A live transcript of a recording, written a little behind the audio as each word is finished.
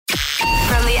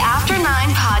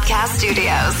Podcast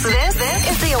Studios. This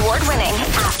is the award-winning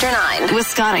After 9 with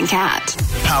Scott and Kat.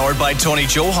 Powered by Tony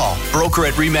Johal, broker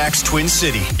at RE/MAX Twin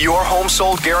City. Your home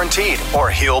sold guaranteed, or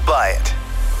he'll buy it.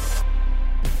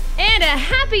 And a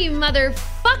happy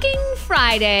motherfucking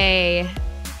Friday.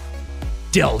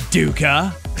 Del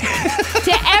Duca.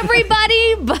 To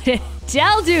everybody but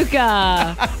Del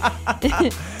Duca.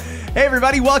 Hey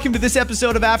everybody, welcome to this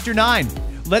episode of After 9.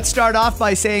 Let's start off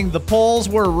by saying the polls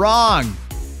were wrong.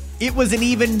 It was an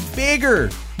even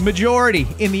bigger majority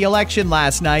in the election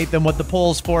last night than what the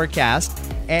polls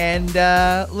forecast. And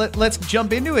let's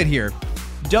jump into it here.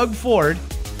 Doug Ford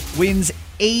wins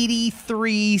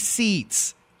 83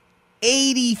 seats.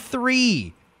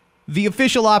 83. The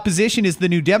official opposition is the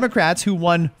New Democrats, who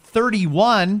won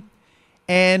 31.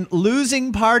 And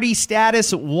losing party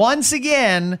status once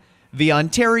again, the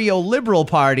Ontario Liberal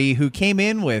Party, who came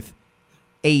in with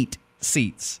 8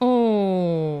 seats.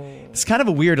 Oh. It's kind of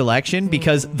a weird election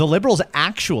because the Liberals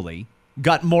actually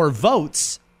got more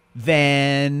votes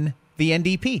than the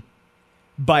NDP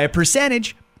by a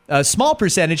small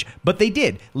percentage, but they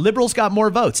did. Liberals got more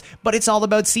votes, but it's all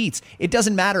about seats. It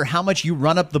doesn't matter how much you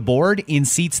run up the board in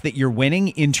seats that you're winning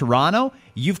in Toronto.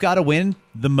 You've got to win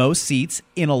the most seats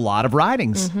in a lot of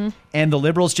ridings. Mm-hmm. And the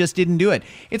Liberals just didn't do it.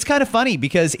 It's kind of funny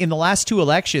because in the last 2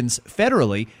 elections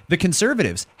federally, the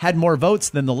Conservatives had more votes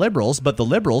than the Liberals, but the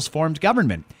Liberals formed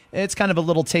government. It's kind of a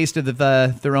little taste of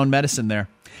their own medicine there.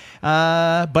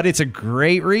 But it's a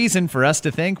great reason for us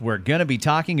to think we're going to be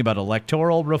talking about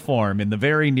electoral reform in the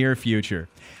very near future.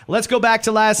 Let's go back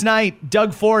to last night.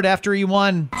 Doug Ford after he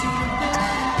won.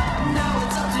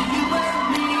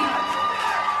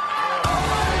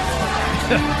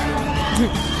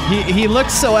 He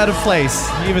looked so out of place.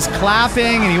 He was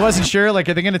clapping and he wasn't sure, like,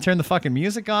 are they going to turn the fucking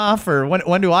music off or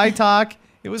when do I talk?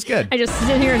 It was good. I just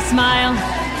sit here and smile.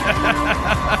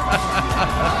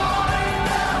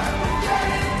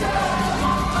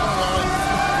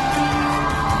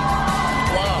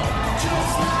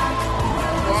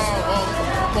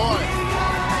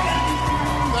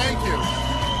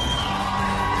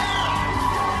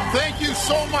 Thank you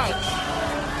so much.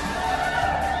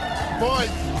 Boy,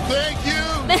 thank you.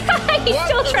 He's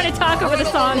still trying to talk over the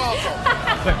song.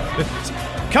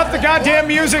 Cut the goddamn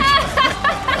music.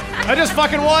 I just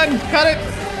fucking won. Cut it.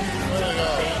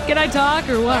 Can I talk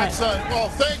or what? Excellent. Well,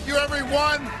 thank you,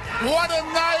 everyone. What a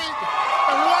night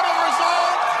and what a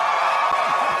result.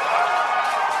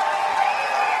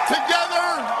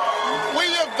 Together, we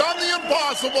have done the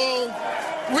impossible.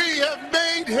 We have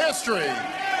made history.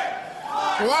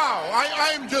 Wow,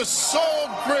 I'm just so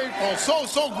grateful,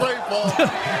 so grateful.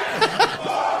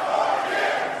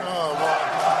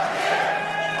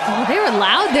 Oh, they were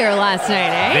loud there last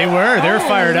night, eh? They were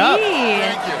fired up.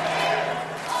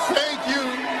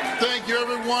 Thank you,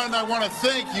 everyone. I want to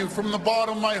thank you from the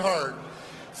bottom of my heart.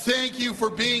 Thank you for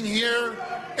being here,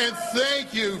 and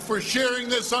thank you for sharing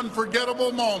this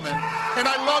unforgettable moment. And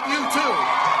I love you too.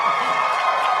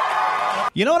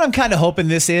 You know what I'm kind of hoping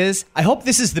this is? I hope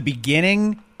this is the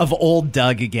beginning of old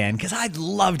Doug again, because I'd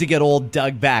love to get old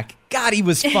Doug back. God, he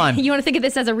was fun. You want to think of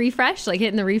this as a refresh, like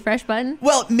hitting the refresh button?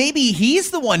 Well, maybe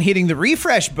he's the one hitting the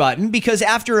refresh button, because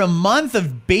after a month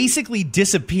of basically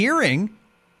disappearing,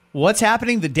 what's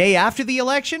happening the day after the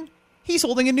election? He's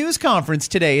holding a news conference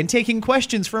today and taking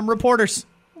questions from reporters.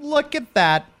 Look at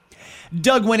that.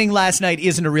 Doug winning last night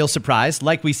isn't a real surprise.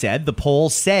 Like we said, the poll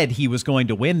said he was going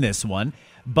to win this one.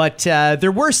 But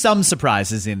there were some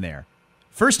surprises in there.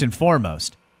 First and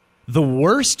foremost, the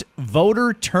worst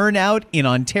voter turnout in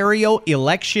Ontario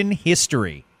election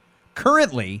history.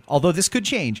 Currently, although this could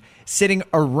change, sitting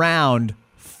around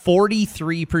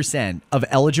 43% of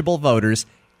eligible voters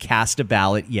cast a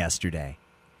ballot yesterday.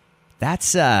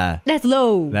 That's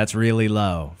low. That's really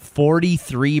low.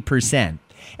 43%.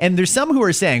 And there's some who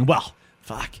are saying, well,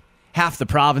 fuck, half the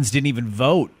province didn't even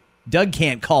vote. Doug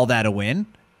can't call that a win.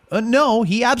 No,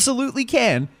 he absolutely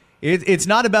can. It's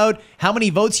not about how many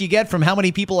votes you get from how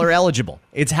many people are eligible.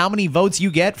 It's how many votes you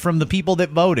get from the people that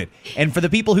voted. And for the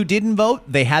people who didn't vote,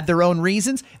 they had their own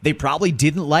reasons. They probably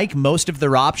didn't like most of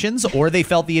their options, or they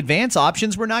felt the advance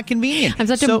options were not convenient.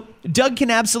 So Doug can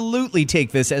absolutely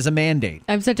take this as a mandate.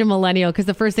 I'm such a millennial, because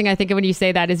the first thing I think of when you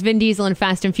say that is Vin Diesel in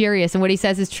Fast and Furious. And what he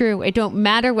says is true. It don't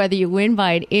matter whether you win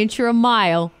by an inch or a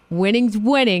mile. Winning's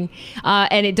winning,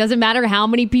 and it doesn't matter how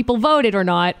many people voted or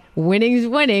not. Winning's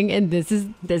winning, and this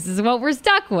is what we're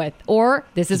stuck with. Or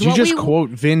this is what we... Did you just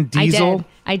quote Vin Diesel?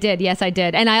 I did. Yes, I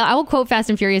did. And I will quote Fast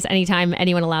and Furious anytime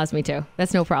anyone allows me to.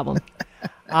 That's no problem.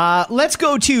 Let's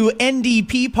go to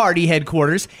NDP party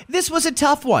headquarters. This was a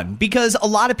tough one because a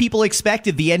lot of people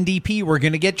expected the NDP were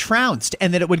going to get trounced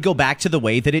and that it would go back to the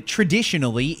way that it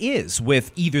traditionally is,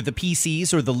 with either the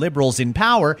PCs or the Liberals in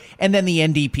power and then the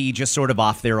NDP just sort of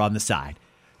off there on the side.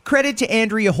 Credit to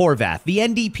Andrea Horwath. The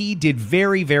NDP did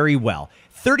very, very well.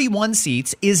 31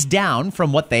 seats is down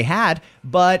from what they had,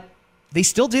 but they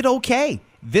still did okay.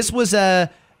 This was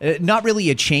not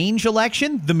really a change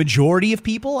election. The majority of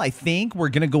people, I think, were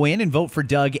going to go in and vote for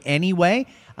Doug anyway.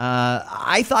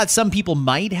 I thought some people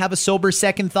might have a sober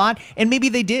second thought, and maybe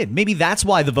they did. Maybe that's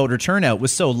why the voter turnout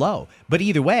was so low. But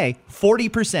either way,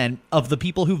 40% of the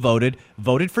people who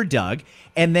voted for Doug,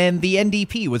 and then the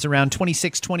NDP was around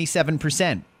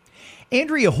 26-27%.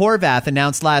 Andrea Horwath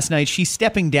announced last night she's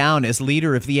stepping down as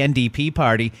leader of the NDP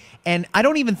party, and I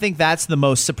don't even think that's the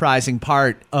most surprising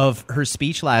part of her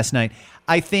speech last night.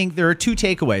 I think there are two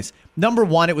takeaways. Number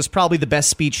one, it was probably the best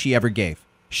speech she ever gave.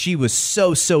 She was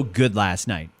so good last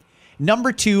night.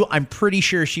 Number two, I'm pretty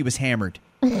sure she was hammered.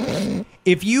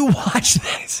 If you watch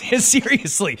this,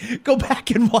 seriously, go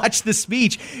back and watch the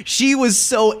speech. She was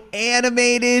so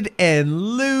animated and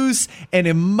loose and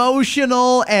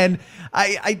emotional. And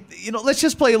let's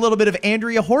just play a little bit of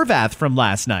Andrea Horwath from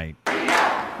last night.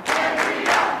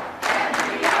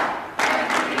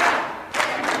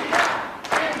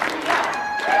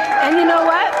 And you know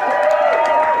what?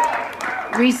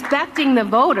 Respecting the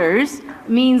voters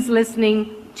means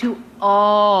listening to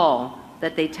all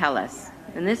that they tell us.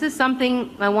 And this is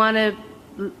something I want to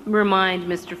remind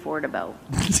Mr. Ford about.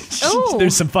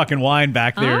 There's some fucking wine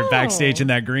back there backstage in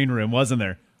that green room, wasn't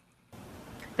there?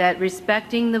 That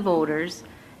respecting the voters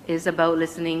is about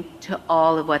listening to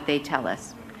all of what they tell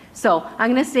us. So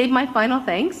I'm going to save my final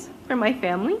thanks for my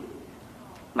family,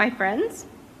 my friends,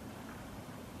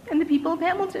 and the people of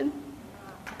Hamilton.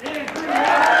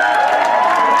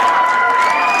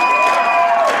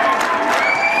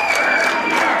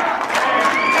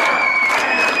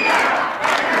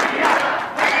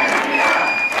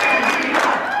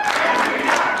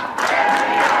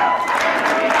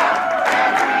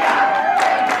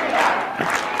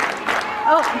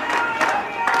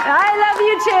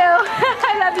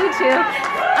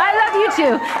 I love you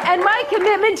too. And my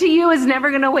commitment to you is never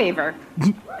going to waver.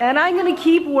 And I'm going to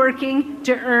keep working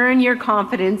to earn your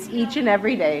confidence each and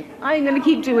every day. I'm going to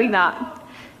keep doing that.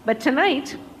 But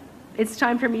tonight, it's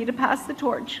time for me to pass the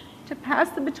torch, to pass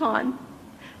the baton,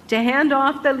 to hand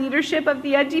off the leadership of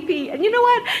the NDP. And you know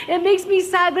what? It makes me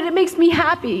sad, but it makes me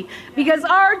happy because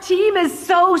our team is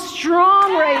so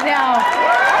strong right now. Our team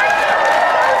is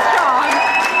so strong.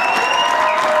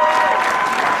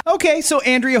 Okay, so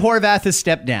Andrea Horwath has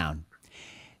stepped down.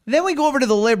 Then we go over to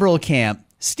the Liberal camp.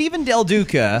 Stephen Del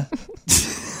Duca.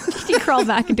 He crawled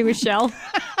back into his shell.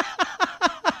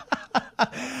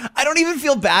 I don't even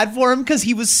feel bad for him because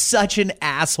he was such an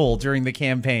asshole during the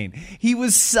campaign. He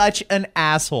was such an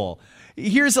asshole.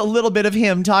 Here's a little bit of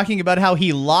him talking about how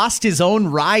he lost his own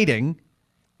riding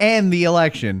and the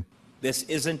election. This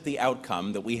isn't the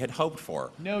outcome that we had hoped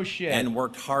for. No shit. And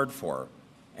worked hard for.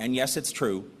 And yes, it's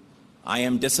true. I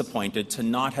am disappointed to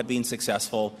not have been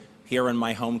successful here in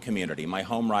my home community, my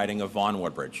home riding of Vaughan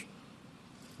Woodbridge.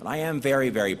 But I am very,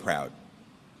 very proud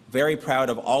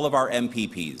of all of our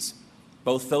MPPs,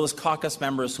 both those caucus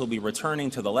members who will be returning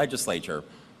to the legislature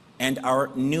and our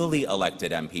newly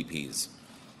elected MPPs.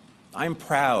 I'm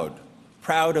proud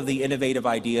of the innovative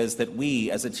ideas that we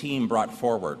as a team brought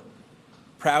forward,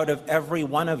 proud of every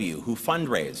one of you who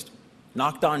fundraised,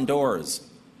 knocked on doors,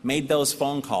 made those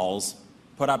phone calls,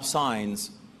 put up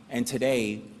signs, and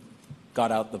today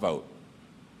got out the vote.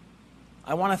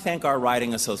 I want to thank our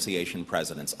riding association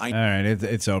presidents. All right,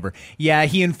 it's over. Yeah,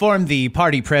 he informed the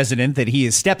party president that he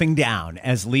is stepping down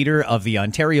as leader of the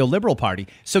Ontario Liberal Party.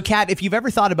 So, Kat, if you've ever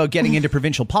thought about getting into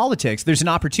provincial politics, there's an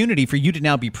opportunity for you to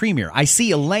now be premier. I see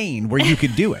a lane where you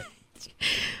could do it.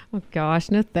 Oh,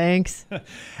 gosh, no thanks.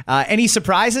 Any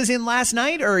surprises in last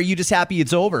night, or are you just happy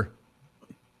it's over?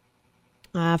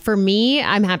 For me,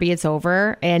 I'm happy it's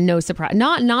over and no surprise.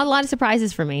 Not a lot of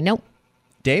surprises for me. Nope.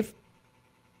 Dave?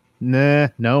 Nah,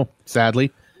 no,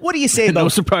 sadly. What do you say about no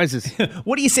surprises?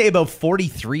 What do you say about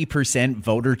 43%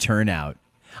 voter turnout?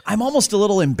 I'm almost a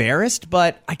little embarrassed,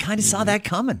 but I kind of saw that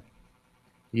coming.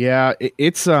 Yeah,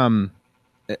 it's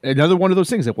another one of those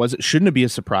things. It shouldn't be a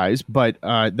surprise, but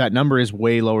that number is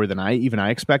way lower than I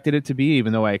expected it to be,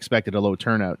 even though I expected a low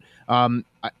turnout.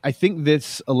 I think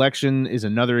this election is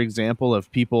another example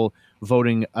of people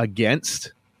voting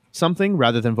against something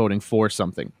rather than voting for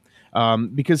something.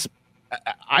 Because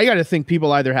I got to think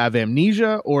people either have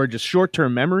amnesia or just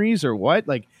short-term memories or what.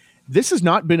 Like, this has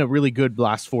not been a really good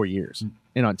last 4 years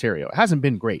in Ontario. It hasn't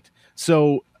been great.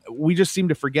 So we just seem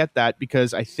to forget that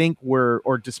because I think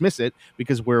or dismiss it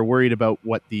because we're worried about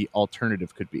what the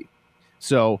alternative could be.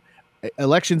 So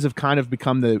elections have kind of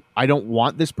become I don't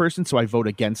want this person, so I vote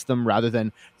against them, rather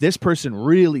than this person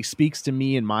really speaks to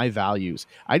me and my values.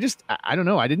 I don't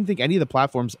know. I didn't think any of the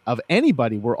platforms of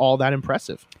anybody were all that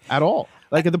impressive at all.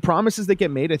 Like the promises that get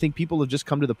made, I think people have just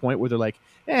come to the point where they're like,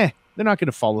 they're not going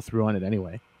to follow through on it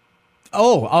anyway.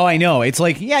 Oh, I know. It's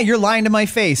like, yeah, you're lying to my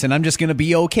face and I'm just going to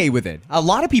be okay with it. A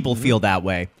lot of people feel that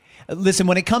way. Listen,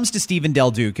 when it comes to Stephen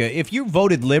Del Duca, if you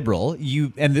voted Liberal,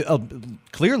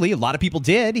 clearly a lot of people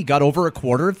did. He got over a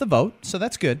quarter of the vote, so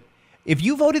that's good. If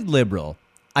you voted Liberal,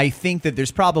 I think that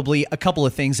there's probably a couple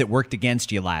of things that worked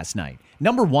against you last night.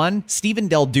 Number one, Stephen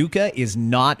Del Duca is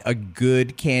not a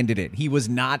good candidate. He was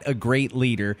not a great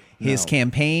leader. His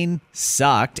campaign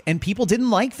sucked, and people didn't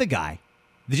like the guy.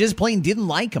 They just plain didn't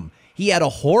like him. He had a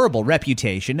horrible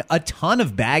reputation, a ton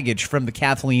of baggage from the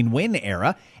Kathleen Wynne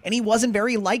era, and he wasn't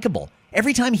very likable.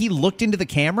 Every time he looked into the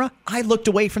camera, I looked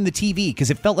away from the TV because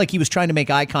it felt like he was trying to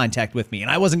make eye contact with me, and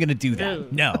I wasn't going to do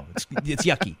that. No, it's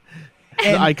yucky.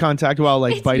 Eye contact while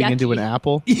biting yucky. into an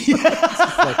apple.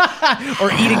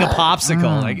 Or eating a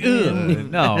popsicle. Like,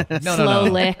 ugh, no. Slow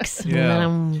licks.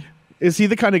 Yeah. Is he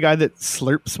the kind of guy that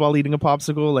slurps while eating a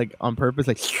popsicle, like on purpose?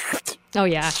 Like, Oh,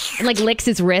 yeah. And licks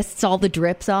his wrists, all the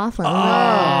drips off. you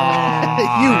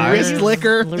wrist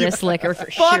licker. Wrist licker for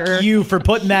sure. Fuck you for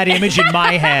putting that image in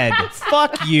my head.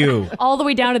 Fuck you. All the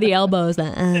way down to the elbows.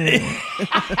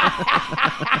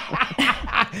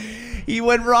 He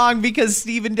went wrong because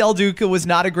Stephen Del Duca was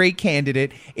not a great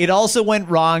candidate. It also went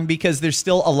wrong because there's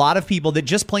still a lot of people that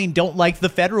just plain don't like the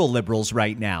federal Liberals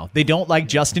right now. They don't like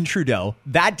Justin Trudeau.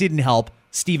 That didn't help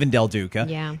Stephen Del Duca.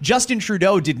 Yeah. Justin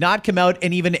Trudeau did not come out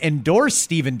and even endorse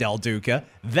Stephen Del Duca.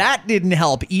 That didn't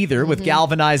help either with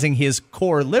galvanizing his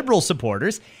core Liberal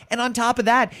supporters. And on top of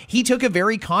that, he took a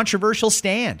very controversial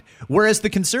stand. Whereas the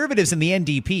Conservatives and the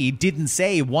NDP didn't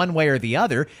say one way or the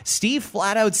other, Steve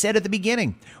flat out said at the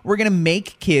beginning, we're going to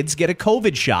make kids get a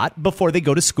COVID shot before they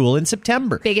go to school in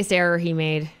September. Biggest error he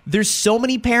made. There's so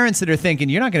many parents that are thinking,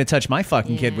 you're not going to touch my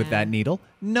fucking kid with that needle.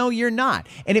 No, you're not.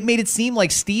 And it made it seem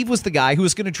like Steve was the guy who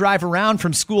was going to drive around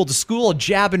from school to school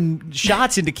jabbing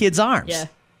shots into kids' arms. Yeah.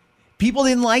 People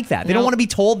didn't like that. They don't want to be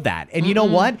told that. And you know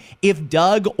what? If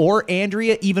Doug or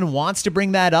Andrea even wants to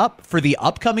bring that up for the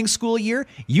upcoming school year,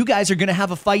 you guys are going to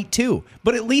have a fight too.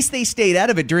 But at least they stayed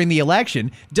out of it during the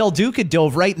election. Del Duca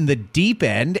dove right in the deep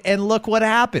end, and look what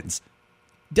happens.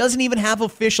 Doesn't even have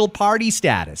official party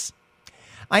status.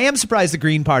 I am surprised the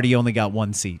Green Party only got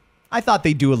one seat. I thought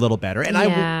they'd do a little better, and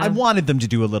I wanted them to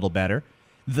do a little better.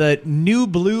 The New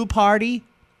Blue Party,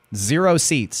 0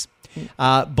 seats.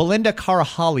 Belinda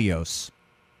Carajalios,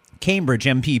 Cambridge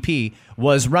MPP,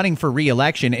 was running for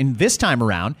re-election, and this time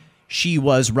around, she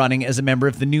was running as a member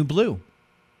of the New Blue.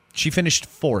 She finished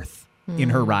 4th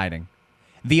in her riding.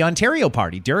 The Ontario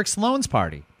Party, Derek Sloan's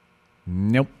party,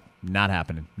 nope, not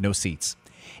happening. No seats.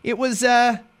 It was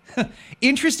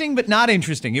interesting, but not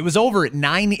interesting. It was over at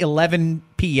 9:11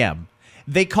 p.m.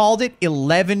 They called it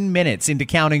 11 minutes into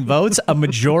counting votes, a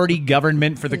majority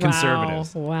government for the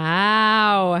Conservatives.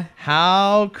 Wow.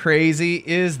 How crazy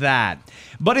is that?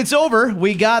 But it's over.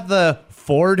 We got the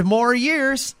 4 more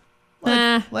years.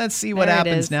 Let's see what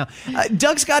happens now.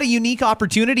 Doug's got a unique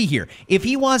opportunity here. If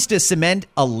he wants to cement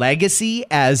a legacy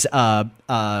as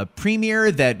a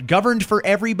premier that governed for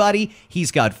everybody,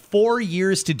 he's got 4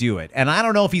 years to do it. And I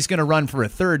don't know if he's going to run for a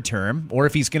 3rd term or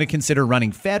if he's going to consider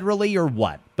running federally or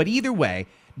what. But either way,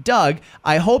 Doug,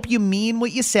 I hope you mean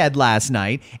what you said last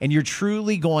night and you're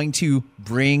truly going to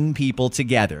bring people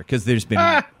together, because there's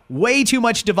been way too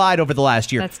much divide over the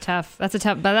last year. That's tough. But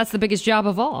that's the biggest job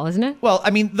of all, isn't it? Well,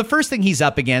 I mean, the first thing he's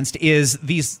up against is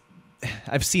these.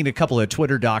 I've seen a couple of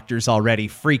Twitter doctors already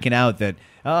freaking out that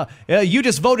you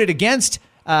just voted against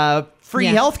free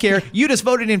healthcare. You just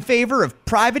voted in favor of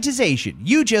privatization.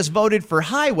 You just voted for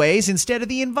highways instead of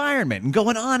the environment, and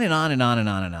going on and on and on and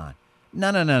on and on.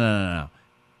 No.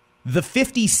 The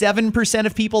 57%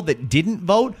 of people that didn't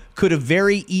vote could have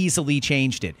very easily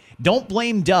changed it. Don't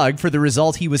blame Doug for the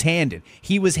result he was handed.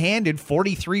 He was handed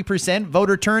 43%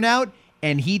 voter turnout,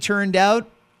 and he turned out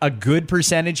a good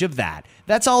percentage of that.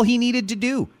 That's all he needed to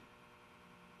do.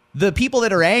 The people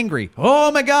that are angry,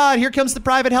 oh my God, here comes the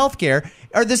private healthcare,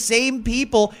 are the same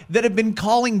people that have been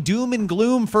calling doom and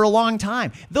gloom for a long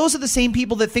time. Those are the same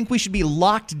people that think we should be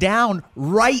locked down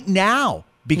right now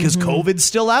because COVID's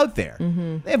still out there.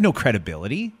 They have no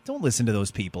credibility. Don't listen to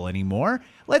those people anymore.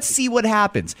 Let's see what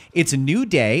happens. It's a new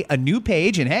day, a new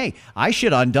page, and hey, I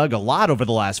shit on Doug a lot over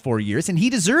the last 4 years, and he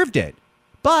deserved it.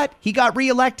 but he got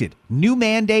reelected. New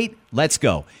mandate. Let's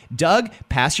go. Doug,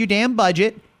 pass your damn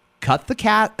budget. Cut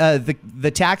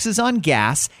the taxes on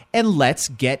gas, and let's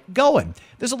get going.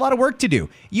 There's a lot of work to do.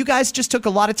 You guys just took a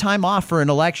lot of time off for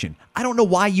an election. I don't know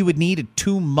why you would need a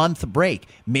 2-month break.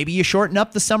 Maybe you shorten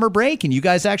up the summer break and you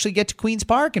guys actually get to Queen's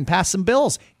Park and pass some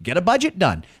bills, get a budget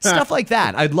done. Stuff like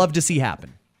that I'd love to see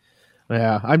happen.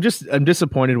 Yeah, I'm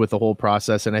disappointed with the whole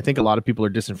process, and I think a lot of people are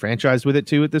disenfranchised with it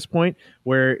too at this point,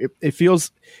 where it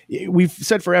feels, we've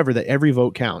said forever that every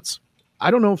vote counts. I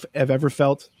don't know if I've ever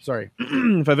felt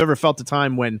a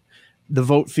time when the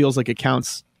vote feels like it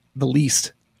counts the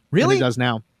least. Really? Than it does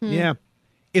now. Yeah.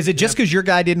 Is it just because your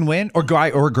guy didn't win, or guy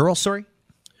or girl? Sorry.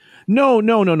 No.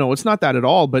 It's not that at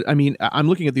all. But I mean, I'm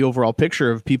looking at the overall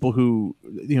picture of people who,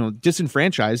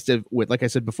 disenfranchised with, like I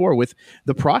said before, with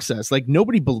the process. Like,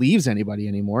 nobody believes anybody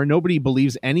anymore. Nobody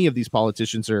believes any of these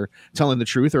politicians are telling the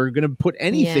truth or are going to put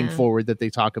anything forward that they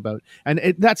talk about.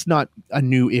 And that's not a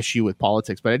new issue with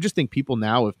politics. But I just think people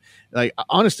now, have, like,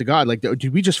 honest to God, like,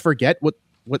 did we just forget what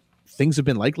things have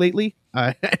been like lately?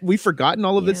 We've forgotten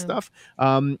all of this stuff.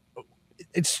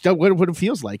 It's still what it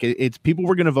feels like. It's people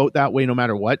were going to vote that way no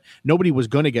matter what. Nobody was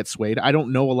going to get swayed. I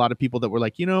don't know a lot of people that were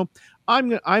like,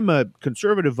 I'm a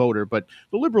conservative voter, but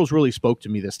the Liberals really spoke to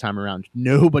me this time around.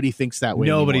 Nobody thinks that way.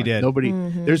 Nobody anymore. did.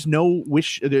 Nobody. There's no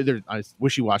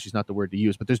wishy-washy is not the word to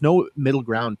use, but there's no middle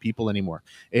ground people anymore.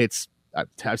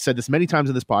 I've said this many times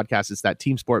in this podcast. It's that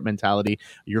team sport mentality.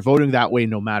 You're voting that way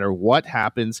no matter what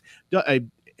happens.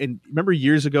 And remember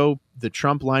years ago, the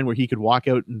Trump line where he could walk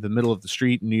out in the middle of the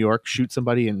street in New York, shoot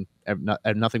somebody, and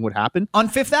nothing would happen? On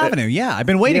Fifth Avenue, yeah. I've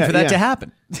been waiting for that to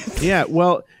happen. Yeah,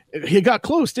 well, he got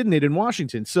close, didn't it, in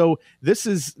Washington? So this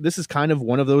is kind of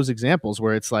one of those examples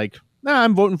where it's like,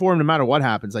 I'm voting for him no matter what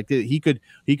happens. Like, he could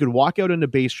walk out into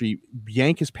Bay Street,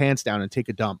 yank his pants down, and take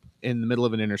a dump in the middle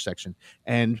of an intersection.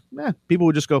 And people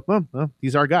would just go, well,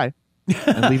 he's our guy.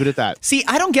 And leave it at that. See,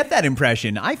 I don't get that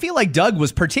impression. I feel like Doug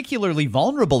was particularly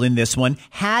vulnerable in this one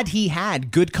had he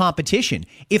had good competition.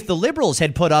 If the Liberals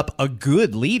had put up a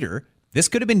good leader, this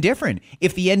could have been different.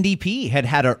 If the NDP had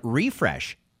had a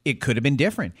refresh, it could have been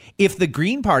different. If the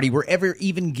Green Party were ever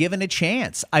even given a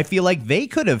chance, I feel like they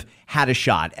could have had a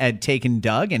shot at taking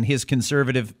Doug and his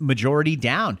conservative majority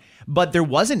down. But there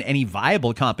wasn't any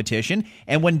viable competition.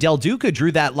 And when Del Duca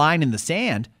drew that line in the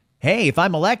sand, hey, if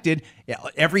I'm elected,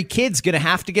 every kid's going to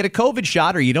have to get a COVID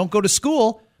shot or you don't go to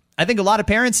school. I think a lot of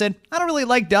parents said, I don't really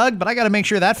like Doug, but I got to make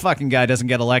sure that fucking guy doesn't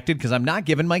get elected because I'm not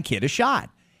giving my kid a shot.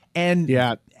 And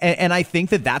I think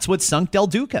that's what sunk Del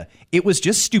Duca. It was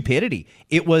just stupidity.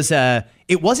 It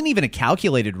wasn't even a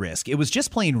calculated risk. It was just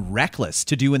plain reckless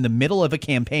to do in the middle of a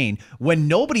campaign when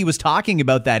nobody was talking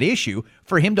about that issue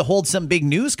for him to hold some big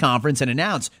news conference and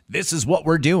announce, this is what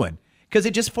we're doing. Because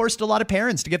it just forced a lot of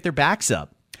parents to get their backs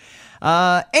up.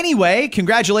 Anyway,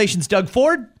 congratulations, Doug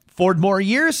Ford. Ford more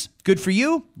years. Good for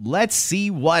you. Let's see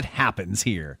what happens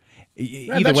here.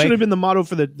 That should have been the motto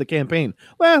for the campaign.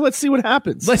 Well, let's see what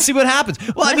happens. Let's see what happens.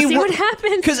 Well, let's see what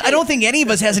happens. Because I don't think any of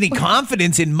us has any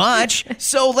confidence in much.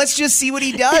 So let's just see what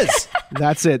he does.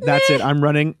 That's it. I'm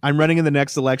running in the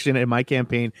next election in my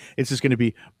campaign. It's just going to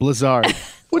be Blizzard.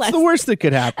 What's the worst that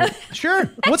could happen?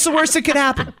 Sure. What's the worst that could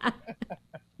happen?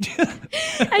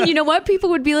 And you know what?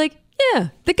 People would be like, yeah,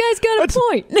 the guy's got a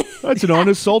point. That's an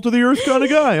honest, salt of the earth kind of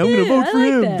guy. I'm going to vote for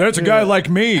him. That. That's a guy like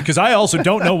me, because I also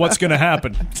don't know what's going to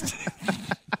happen.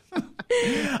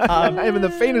 I haven't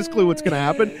the faintest clue what's going to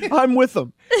happen. I'm with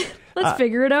them. Let's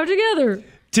figure it out together.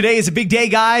 Today is a big day,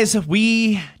 guys.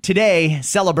 We today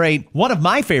celebrate one of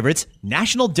my favorites,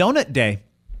 National Donut Day.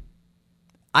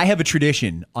 I have a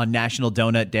tradition on National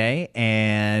Donut Day,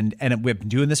 and we've been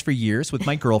doing this for years with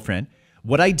my girlfriend.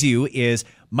 What I do is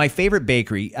my favorite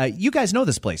bakery. You guys know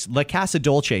this place, La Casa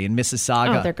Dolce in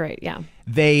Mississauga. Oh, they're great. Yeah.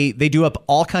 They do up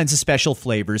all kinds of special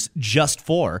flavors just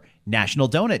for National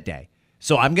Donut Day.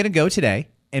 So I'm going to go today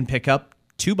and pick up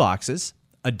 2 boxes,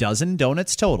 a dozen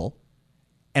donuts total,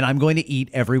 and I'm going to eat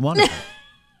every one of them.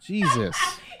 Jesus. Isn't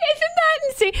that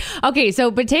insane? Okay,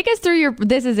 but take us through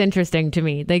this is interesting to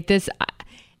me. Like this,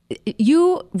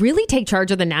 you really take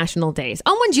charge of the national days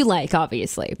on ones you like,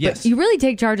 obviously. But yes. You really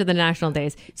take charge of the national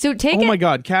days. So Oh my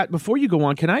God, Kat, before you go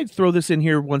on, can I throw this in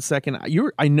here 1 second?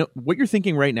 I know what you're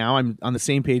thinking right now. I'm on the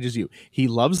same page as you. He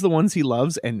loves the ones he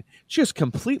loves and just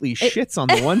completely shits on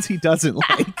the ones he doesn't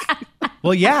like.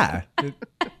 Well, yeah.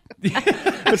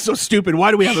 That's so stupid.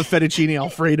 Why do we have a fettuccine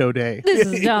Alfredo day? This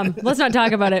is dumb. Let's not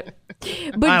talk about it.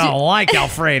 But I don't like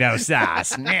Alfredo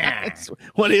sauce.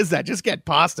 What is that? Just get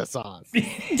pasta sauce.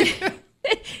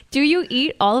 Do you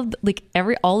eat all of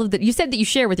the, you said that you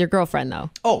share with your girlfriend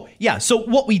though. Oh, yeah. So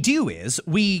what we do is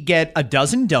we get a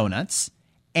dozen donuts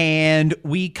and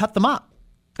we cut them up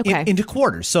into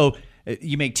quarters. So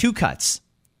you make 2 cuts.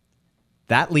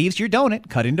 That leaves your donut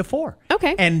cut into 4.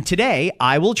 Okay. And today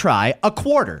I will try a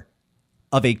quarter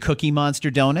of a Cookie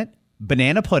Monster donut,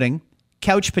 banana pudding,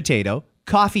 couch potato,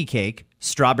 coffee cake,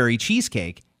 strawberry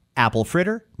cheesecake, apple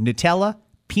fritter, Nutella,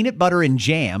 peanut butter and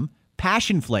jam,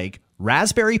 passion flake,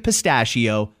 raspberry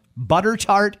pistachio, butter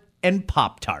tart, and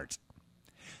Pop-Tart.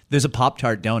 There's a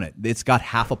Pop-Tart donut. It's got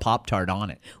half a Pop-Tart on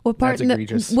it. What part in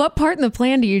the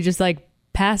plan do you just like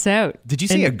pass out? Did you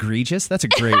say egregious? That's a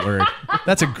great word.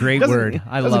 That's a great word.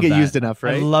 I love that. Doesn't get used enough,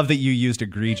 right? I love that you used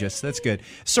egregious. That's good.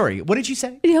 Sorry, what did you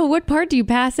say? What part do you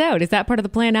pass out? Is that part of the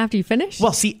plan after you finish?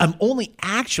 Well, see, I'm only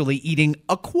actually eating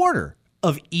a quarter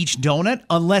of each donut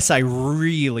unless I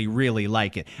really, really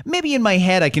like it. Maybe in my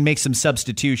head I can make some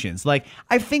substitutions. Like,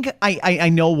 I think I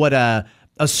know what a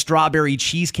strawberry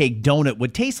cheesecake donut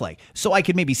would taste like. So I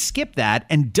could maybe skip that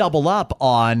and double up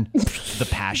on the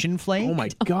passion flake. Oh my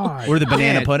God. Or the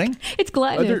banana pudding. It's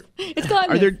gluttonous. It's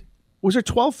gluttonous. Was there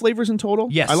 12 flavors in total?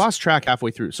 Yes. I lost track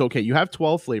halfway through. So, okay, you have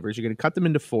 12 flavors. You're going to cut them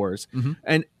into 4s. Mm-hmm.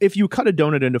 And if you cut a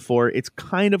donut into 4, it's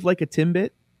kind of like a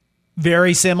Timbit.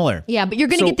 Very similar. Yeah, but you're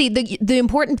going to get the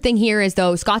important thing here is,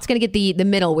 though, Scott's going to get the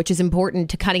middle, which is important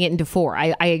to cutting it into 4.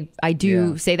 I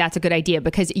do say that's a good idea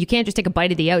because you can't just take a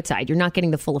bite of the outside. You're not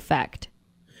getting the full effect.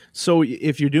 So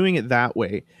if you're doing it that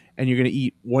way and you're going to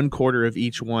eat 1/4 of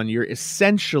each one, you're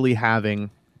essentially having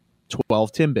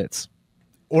 12 Timbits.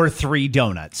 Or 3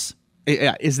 donuts.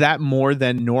 Is that more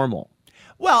than normal?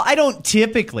 Well, I don't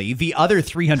typically, the other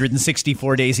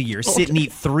 364 days a year, sit and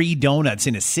eat 3 donuts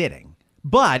in a sitting.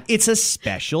 But it's a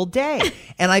special day.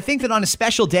 And I think that on a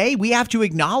special day, we have to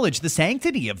acknowledge the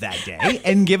sanctity of that day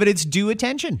and give it its due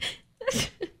attention.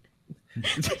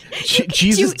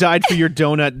 Jesus died for your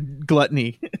donut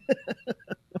gluttony.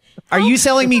 Are you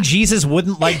telling me Jesus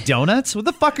wouldn't like donuts? What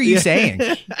the fuck are you saying?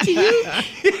 Do you have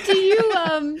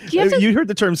to, you heard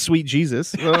the term sweet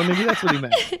Jesus. Well, maybe that's what he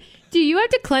meant. do you have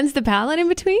to cleanse the palate in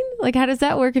between? Like, how does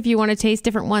that work if you want to taste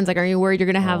different ones? Like, are you worried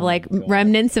you're going to have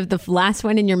remnants of the last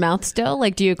one in your mouth still?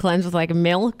 Like, do you cleanse with like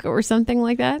milk or something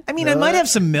like that? I mean, I might have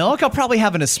some milk. I'll probably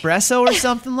have an espresso or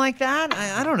something like that.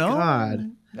 I don't know.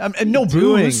 God. No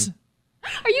booze.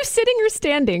 Are you sitting or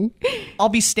standing? I'll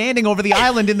be standing over the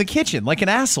island in the kitchen like an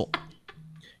asshole.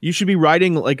 You should be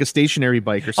riding like a stationary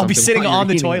bike or something. I'll be sitting on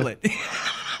the toilet.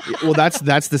 Well, that's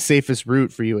the safest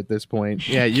route for you at this point.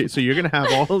 Yeah, so you're going to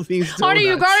have all of these donuts. Honey,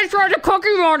 you got to try the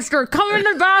Cookie Monster. Come in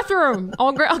the bathroom.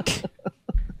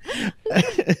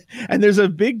 And there's a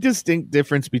big distinct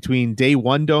difference between day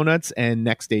 1 donuts and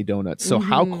next day donuts. So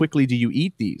how quickly do you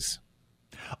eat these?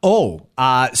 So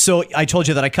I told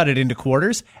you that I cut it into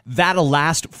quarters. That'll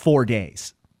last 4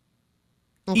 days.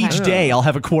 Okay. Each day I'll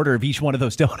have a quarter of each one of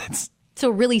those donuts. So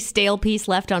really stale piece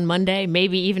left on Monday,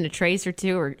 maybe even a trace or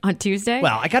 2 or on Tuesday?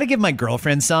 Well, I got to give my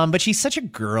girlfriend some, but she's such a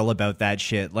girl about that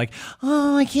shit. Like,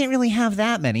 oh, I can't really have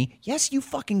that many. Yes, you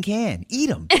fucking can. Eat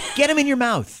them. Get them in your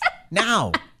mouth.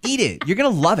 Now. Eat it. You're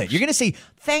going to love it. You're going to say,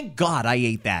 thank God I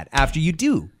ate that after you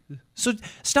do. So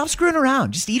stop screwing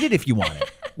around. Just eat it if you want it.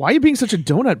 Why are you being such a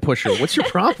donut pusher? What's your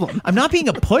problem? I'm not being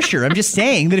a pusher. I'm just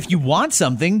saying that if you want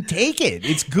something, take it.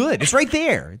 It's good. It's right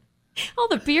there. All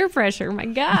the peer pressure. My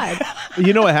God.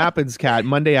 You know what happens, Kat?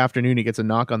 Monday afternoon, he gets a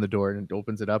knock on the door and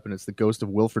opens it up, and it's the ghost of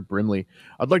Wilford Brimley.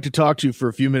 I'd like to talk to you for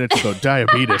a few minutes about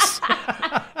diabetes.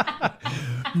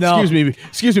 No.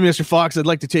 Excuse me, Mr. Fox. I'd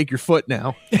like to take your foot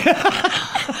now.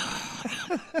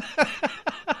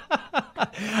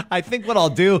 I think what I'll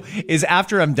do is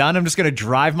after I'm done, I'm just going to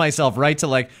drive myself right to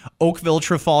like Oakville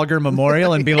Trafalgar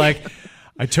Memorial and be like,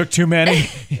 I took too many.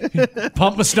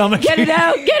 Pump my stomach. Get it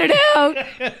out. Get it out.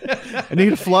 I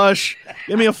need a flush.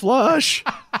 Give me a flush.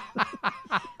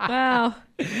 Wow.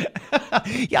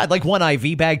 Yeah, I'd like one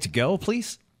IV bag to go,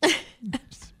 please.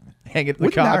 Hang it in the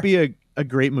Wouldn't car. that be a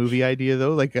great movie idea,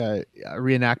 though? Like a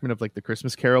reenactment of like the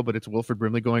Christmas Carol, but it's Wilford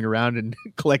Brimley going around and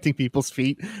collecting people's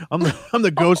feet. I'm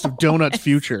the ghost of Donut's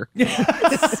future.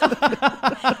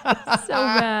 So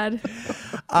bad.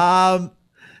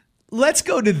 Let's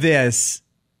go to this.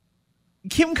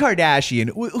 Kim Kardashian,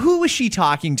 who was she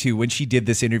talking to when she did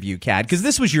this interview, Kat? Because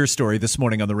this was your story this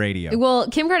morning on the radio. Well,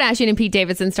 Kim Kardashian and Pete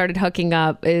Davidson started hooking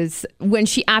up is when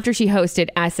after she hosted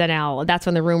SNL. That's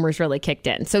when the rumors really kicked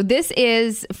in. So this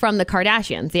is from the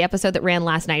Kardashians, the episode that ran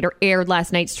last night or aired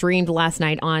last night, streamed last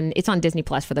night it's on Disney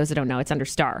Plus. For those that don't know, it's under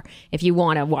Star if you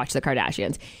want to watch the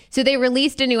Kardashians. So they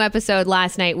released a new episode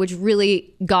last night, which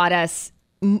really got us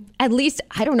at least,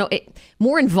 I don't know,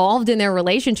 more involved in their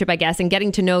relationship, I guess, and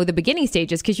getting to know the beginning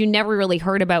stages, because you never really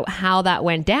heard about how that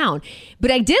went down.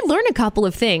 But I did learn a couple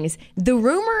of things. The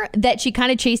rumor that she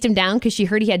kind of chased him down because she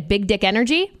heard he had big dick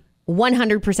energy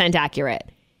 100%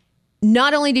 accurate.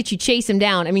 Not only did she chase him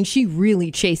down, I mean, she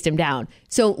really chased him down.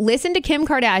 So listen to Kim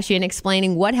Kardashian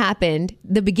explaining what happened,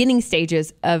 the beginning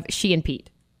stages of she and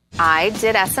Pete. I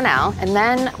did SNL, and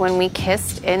then when we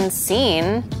kissed in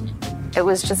scene, it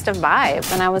was just a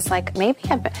vibe. And I was like, maybe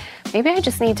I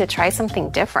just need to try something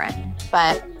different.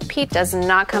 But Pete does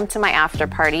not come to my after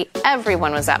party.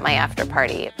 Everyone was at my after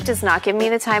party. Does not give me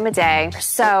the time of day.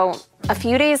 So a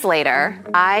few days later,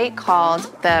 I called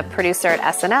the producer at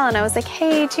SNL and I was like,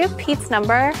 hey, do you have Pete's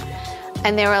number?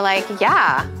 And they were like,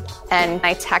 yeah. And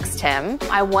I text him.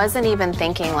 I wasn't even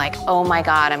thinking like, oh my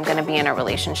God, I'm gonna be in a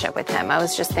relationship with him. I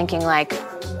was just thinking like,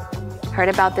 heard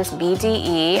about this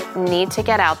BDE, need to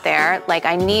get out there. Like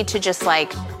I need to just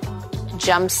like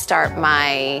jumpstart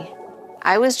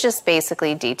I was just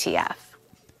basically DTF.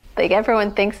 Like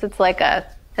everyone thinks it's like a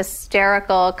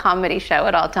hysterical comedy show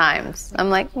at all times.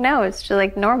 I'm like, no, it's just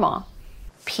like normal.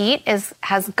 Pete has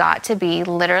got to be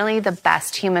literally the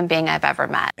best human being I've ever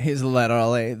met. He's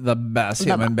literally the best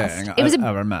human being I've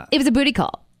ever met. It was a booty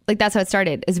call. Like that's how it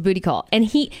started, as a booty call. And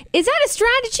is that a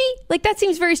strategy? Like that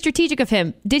seems very strategic of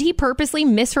him. Did he purposely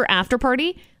miss her after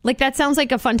party? Like that sounds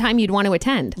like a fun time you'd want to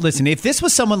attend. Listen, if this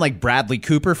was someone like Bradley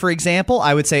Cooper, for example,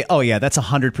 I would say, oh yeah, that's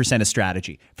 100% a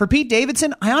strategy. For Pete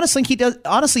Davidson, I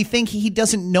honestly think he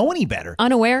doesn't know any better.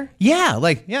 Unaware? Yeah,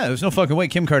 there's no fucking way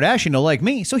Kim Kardashian will like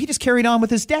me. So he just carried on with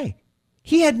his day.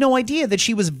 He had no idea that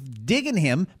she was digging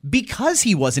him because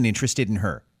he wasn't interested in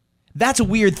her. That's a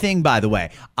weird thing, by the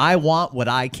way. I want what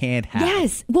I can't have.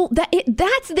 Yes. Well,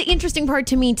 that's the interesting part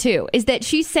to me, too, is that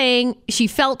she's saying she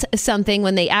felt something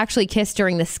when they actually kissed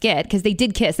during the skit, because they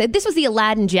did kiss. This was the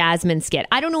Aladdin Jasmine skit.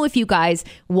 I don't know if you guys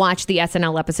watched the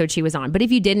SNL episode she was on, but if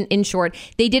you didn't, in short,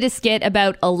 they did a skit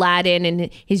about Aladdin and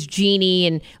his genie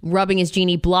and rubbing his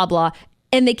genie, blah, blah,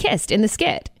 and they kissed in the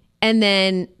skit. And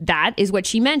then that is what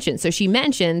she mentioned. So she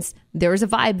mentions there was a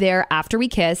vibe there after we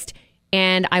kissed,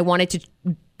 and I wanted to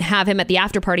have him at the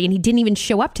after party, and he didn't even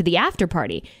show up to the after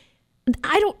party.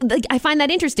 I find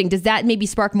that interesting. Does that maybe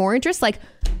spark more interest? Like,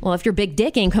 well, if your big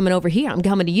dick ain't coming over here, I'm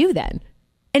coming to you then.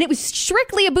 And it was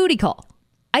strictly a booty call.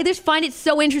 I just find it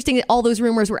so interesting that all those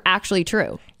rumors were actually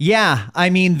true. Yeah, I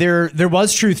mean, there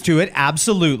was truth to it.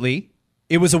 Absolutely.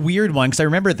 It was a weird one because I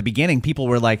remember at the beginning, people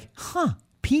were like,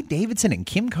 Pete Davidson and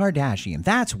Kim Kardashian.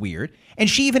 That's weird. And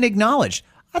she even acknowledged,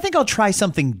 I think I'll try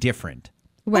something different.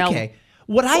 Well, okay.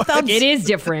 What I found it is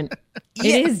different.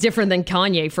 Yeah. It is different than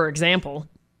Kanye, for example.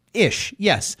 Ish,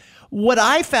 yes. What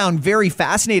I found very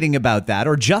fascinating about that,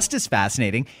 or just as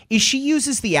fascinating, is she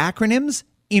uses the acronyms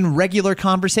in regular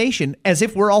conversation as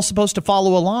if we're all supposed to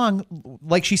follow along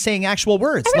like she's saying actual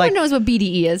words. Everyone knows what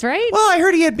BDE is, right? Well, I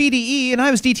heard he had BDE and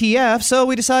I was DTF, so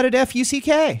we decided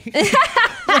FUCK.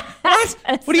 What?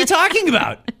 What are you talking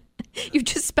about? You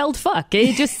just spelled fuck.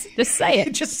 Just say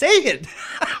it. Just say it.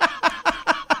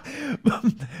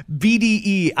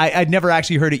 BDE, I'd never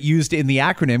actually heard it used in the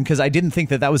acronym because I didn't think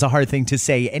that was a hard thing to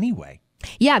say anyway.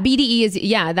 Yeah, BDE is,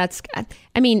 that's,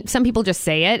 I mean, some people just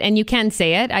say it, and you can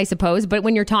say it, I suppose, but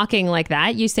when you're talking like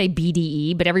that, you say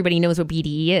BDE, but everybody knows what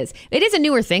BDE is. It is a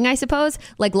newer thing, I suppose.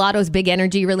 Like Lotto's Big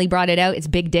Energy really brought it out. It's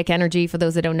big dick energy. For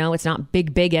those that don't know, it's not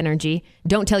big energy.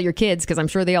 Don't tell your kids, because I'm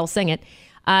sure they all sing it.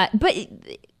 But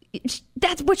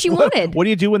that's what she wanted. What do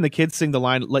you do when the kids sing the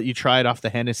line, let you try it off the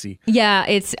Hennessy? Yeah,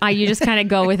 you just kind of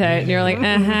go with it. And you're like,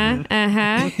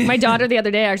 My daughter the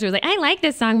other day actually was like, I like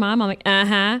this song, Mom. I'm like,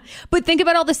 But think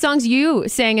about all the songs you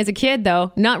sang as a kid,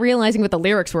 though, not realizing what the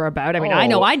lyrics were about. I mean, I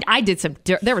know I did some,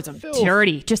 there were some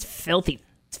dirty, just filthy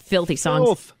songs.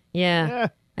 Filth. Yeah,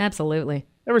 absolutely.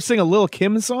 Ever sing a Lil'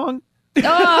 Kim song?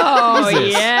 Oh,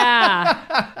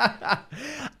 yeah.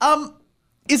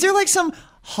 Is there like some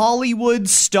Hollywood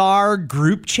star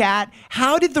group chat?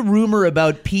 How did the rumor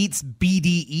about Pete's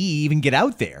BDE even get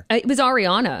out there? It was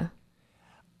Ariana.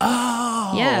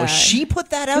 Oh, yeah. She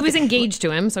put that out. Who was engaged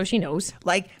to him, so she knows.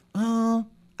 Like, I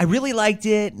really liked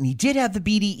it, and he did have the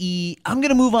BDE. I'm going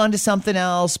to move on to something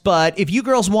else, but if you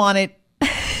girls want it,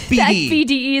 BDE. That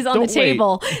BDE is on the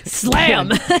table. Slam.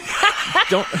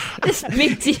 Don't.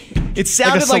 It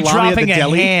sounded like dropping a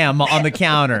ham on the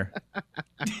counter.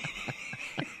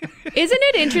 Isn't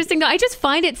it interesting though? I just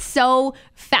find it so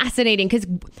fascinating because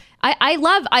I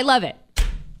love it.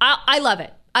 I love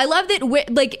it. I love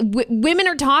that women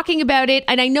are talking about it,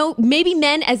 and I know maybe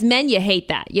as men you hate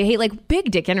that. You hate like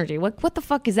big dick energy. What the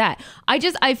fuck is that?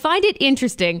 I find it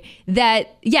interesting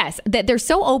that that they're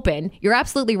so open. You're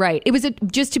absolutely right. It was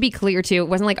just to be clear too. It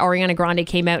wasn't like Ariana Grande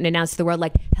came out and announced to the world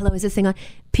like, "Hello, is this thing on?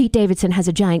 Pete Davidson has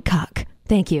a giant cock.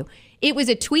 Thank you." It was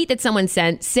a tweet that someone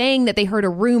sent saying that they heard a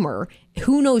rumor,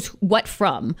 who knows what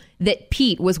from, that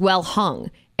Pete was well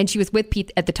hung. and she was with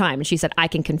Pete at the time, and she said, I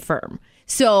can confirm.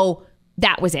 So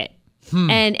that was it.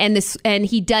 And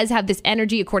he does have this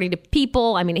energy according to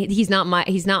people. I mean, he's not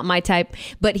my type,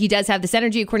 but he does have this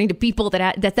energy according to people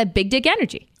that's that big dick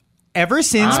energy. Ever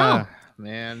since,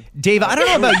 man, Dave, I don't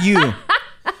know about you,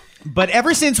 but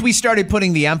ever since we started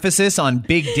putting the emphasis on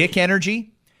big dick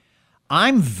energy,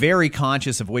 I'm very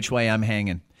conscious of which way I'm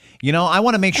hanging. You know, I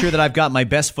want to make sure that I've got my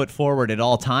best foot forward at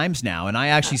all times now. And I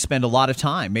actually spend a lot of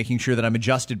time making sure that I'm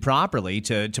adjusted properly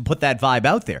to put that vibe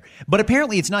out there. But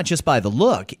apparently it's not just by the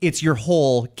look. It's your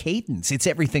whole cadence. It's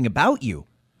everything about you.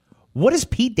 What does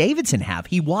Pete Davidson have?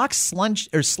 He walks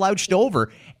slouched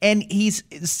over, and he's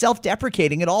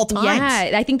self-deprecating at all times.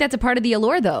 Yeah, I think that's a part of the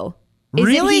allure, though.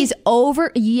 Really? He's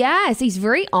yes, he's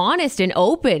very honest and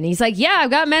open. He's like, yeah, I've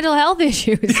got mental health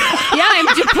issues. Yeah,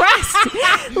 I'm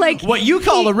depressed. Like what you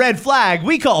call a red flag,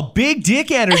 we call big dick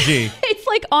energy. It's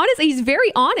like, honestly, he's very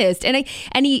honest, and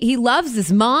he loves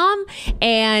his mom,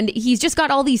 and he's just got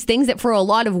all these things that for a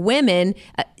lot of women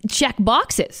check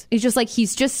boxes. It's just like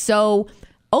he's just so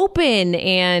open,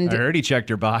 and I heard he checked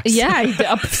her box.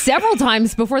 Yeah, several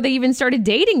times before they even started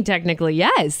dating. Technically,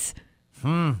 yes.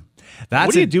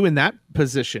 What do you do in that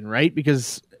position, right?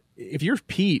 Because if you're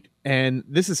Pete and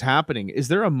this is happening, is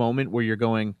there a moment where you're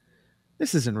going,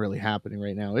 this isn't really happening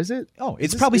right now, is it? Oh,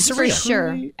 it's probably surreal. For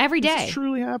sure. Every day. Is this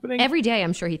truly happening? Every day,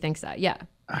 I'm sure he thinks that, yeah.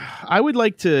 I would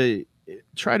like to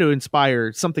try to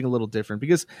inspire something a little different,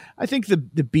 because I think the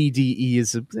BDE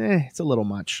is it's a little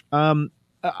much.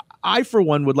 I, for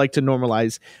one, would like to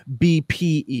normalize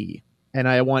BPE. And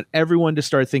I want everyone to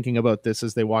start thinking about this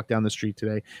as they walk down the street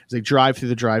today, as they drive through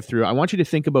the drive-thru. I want you to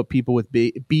think about people with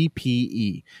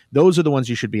BPE. Those are the ones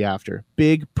you should be after.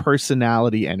 Big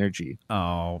personality energy.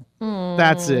 Oh.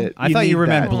 That's it. I thought you were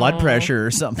meant blood pressure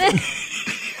or something.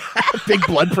 Big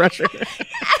blood pressure.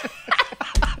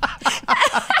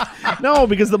 No,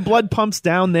 because the blood pumps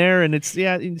down there, and it's,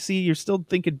 you see, you're still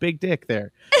thinking big dick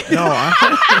there. No,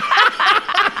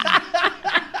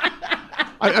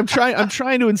 I'm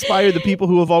trying to inspire the people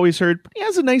who have always heard, but he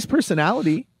has a nice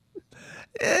personality.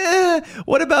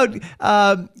 What about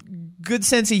good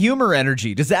sense of humor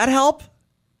energy? Does that help?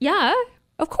 Yeah,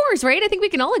 of course, right? I think we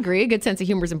can all agree a good sense of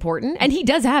humor is important. And he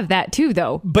does have that too,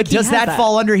 though. But does that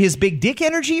fall under his big dick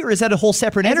energy, or is that a whole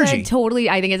separate energy?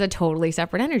 I think it's a totally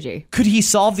separate energy. Could he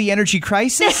solve the energy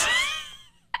crisis?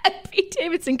 Pete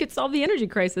Davidson could solve the energy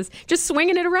crisis, just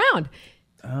swinging it around.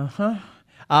 Uh-huh.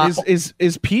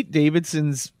 Is Pete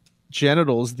Davidson's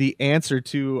genitals the answer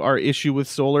to our issue with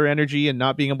solar energy and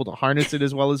not being able to harness it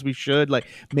as well as we should? Like,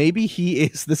 maybe he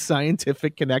is the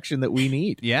scientific connection that we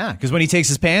need. Yeah, because when he takes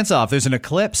his pants off, there's an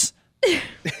eclipse.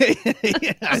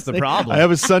 That's the problem. I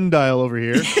have a sundial over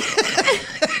here.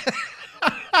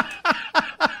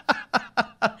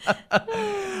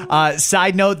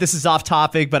 Side note, this is off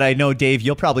topic, but I know, Dave,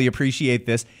 you'll probably appreciate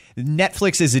this.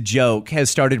 Netflix, as a joke, has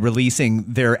started releasing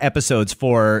their episodes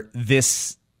for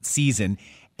this season.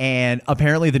 And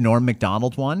apparently the Norm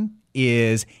Macdonald one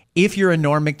is, if you're a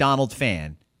Norm Macdonald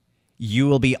fan, you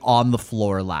will be on the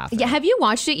floor laughing. Yeah, have you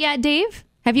watched it yet, Dave?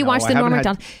 Have you watched the Norm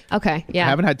Macdonald? Okay, yeah. I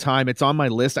haven't had time. It's on my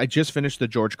list. I just finished the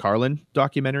George Carlin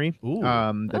documentary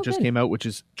that just came out, which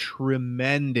is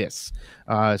tremendous.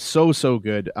 So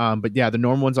good. But yeah, the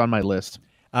Norm one's on my list.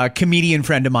 A comedian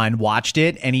friend of mine watched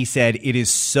it, and he said it is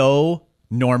so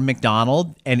Norm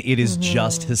Macdonald, and it is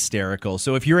just hysterical.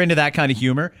 So if you're into that kind of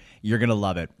humor, you're going to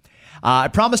love it. I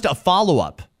promised a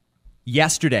follow-up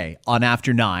yesterday on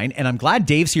After 9, and I'm glad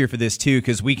Dave's here for this too,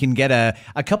 because we can get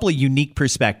a couple of unique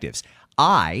perspectives.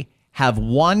 I have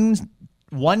one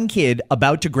kid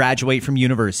about to graduate from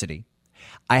university.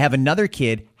 I have another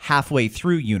kid halfway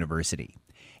through university.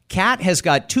 Kat has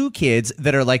got two kids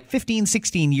that are like 15,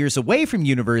 16 years away from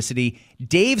university.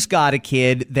 Dave's got a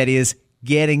kid that is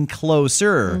getting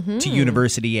closer to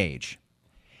university age.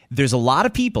 There's a lot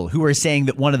of people who are saying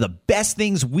that one of the best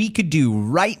things we could do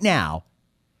right now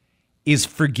is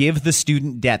forgive the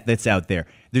student debt that's out there.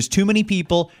 There's too many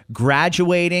people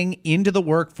graduating into the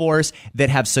workforce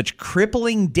that have such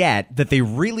crippling debt that they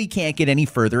really can't get any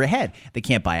further ahead. They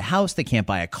can't buy a house. They can't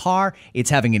buy a car.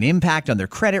 It's having an impact on their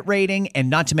credit rating. And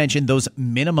not to mention those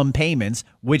minimum payments,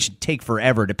 which take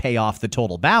forever to pay off the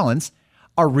total balance,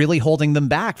 are really holding them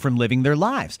back from living their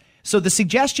lives. So the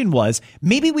suggestion was,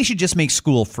 maybe we should just make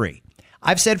school free.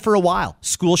 I've said for a while,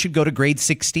 school should go to grade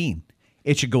 16.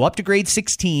 It should go up to grade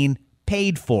 16,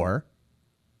 paid for.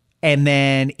 And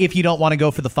then if you don't want to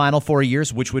go for the final 4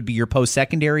 years, which would be your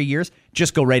post-secondary years,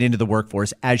 just go right into the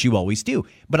workforce as you always do.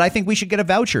 But I think we should get a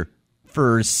voucher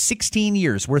for 16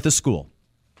 years worth of school.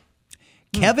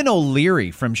 Kevin O'Leary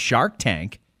from Shark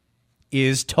Tank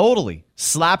is totally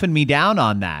slapping me down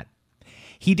on that.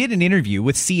 he did an interview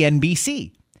with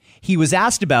CNBC. He was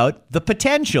asked about the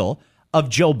potential of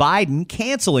Joe Biden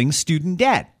canceling student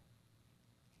debt.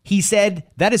 He said,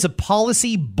 that is a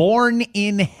policy born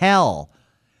in hell.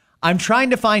 I'm trying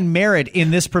to find merit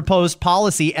in this proposed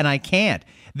policy, and I can't.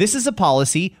 This is a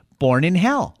policy born in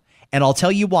hell. And I'll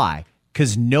tell you why.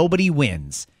 Because nobody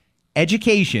wins.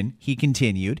 Education, he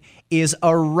continued, is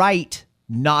a right,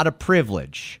 not a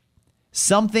privilege.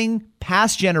 Something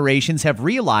past generations have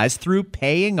realized through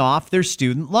paying off their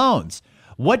student loans.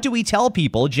 What do we tell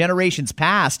people generations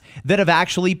past that have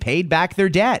actually paid back their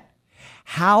debt?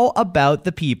 How about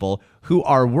the people who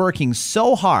are working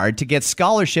so hard to get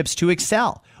scholarships to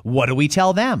excel? What do we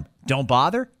tell them? Don't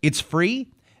bother? It's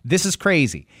free? This is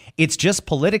crazy. It's just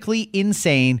politically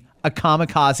insane, a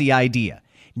kamikaze idea.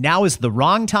 Now is the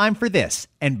wrong time for this.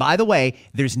 And by the way,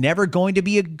 there's never going to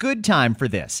be a good time for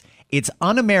this. It's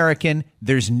un-American.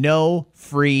 There's no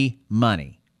free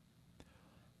money.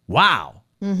 Wow.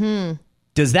 Mm-hmm.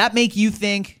 Does that make you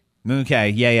think, okay,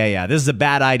 yeah. This is a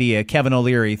bad idea. Kevin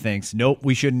O'Leary thinks, nope,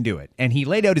 we shouldn't do it. And he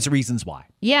laid out his reasons why.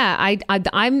 Yeah,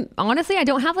 I'm honestly, I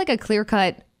don't have like a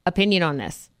clear-cut opinion on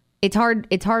this. It's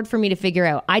hard for me to figure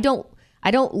out. I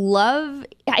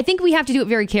think we have to do it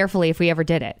very carefully if we ever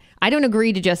did it. I don't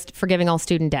agree to just forgiving all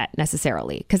student debt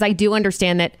necessarily, because I do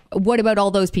understand that what about all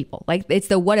those people? Like, it's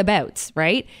the whatabouts,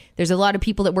 right? There's a lot of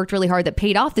people that worked really hard that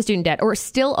paid off the student debt or are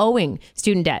still owing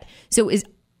student debt. So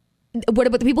what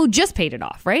about the people who just paid it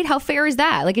off, right? How fair is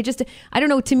that? Like, I don't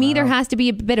know. To me, there has to be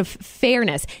a bit of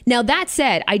fairness. Now, that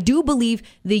said, I do believe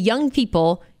the young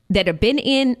people that have been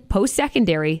in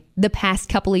post-secondary the past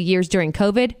couple of years during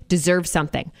COVID deserve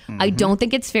something. Mm-hmm. I don't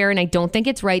think it's fair, and I don't think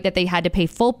it's right that they had to pay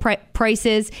full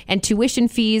prices and tuition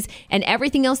fees and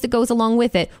everything else that goes along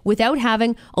with it without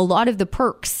having a lot of the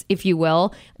perks, if you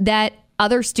will, that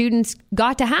other students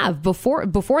got to have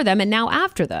before them and now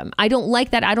after them. I don't like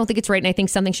that. I don't think it's right. And I think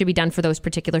something should be done for those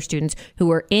particular students who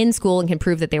were in school and can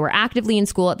prove that they were actively in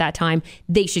school at that time.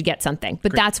 They should get something.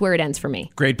 But that's where it ends for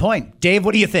me. Great point. Dave,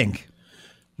 what do you think?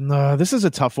 No, this is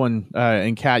a tough one.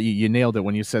 And Kat, you nailed it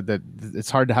when you said that it's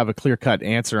hard to have a clear-cut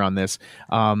answer on this.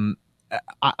 I'm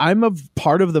a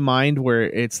part of the mind where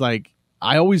it's like,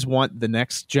 I always want the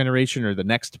next generation or the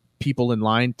next people in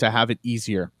line to have it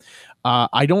easier.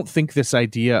 I don't think this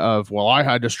idea of, well, I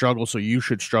had to struggle, so you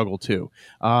should struggle too.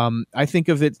 I think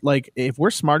of it like, if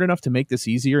we're smart enough to make this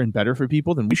easier and better for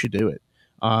people, then we should do it.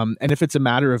 And if it's a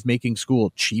matter of making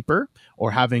school cheaper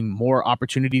or having more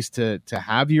opportunities to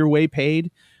have your way paid,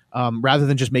 rather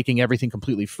than just making everything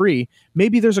completely free,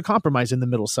 maybe there's a compromise in the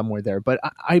middle somewhere there. But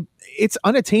it's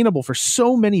unattainable for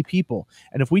so many people.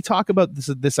 And if we talk about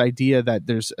this idea that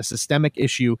there's a systemic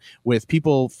issue with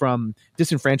people from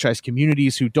disenfranchised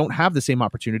communities who don't have the same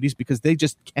opportunities because they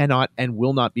just cannot and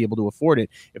will not be able to afford it,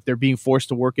 if they're being forced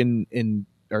to work in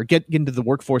or get into the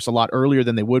workforce a lot earlier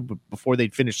than they would before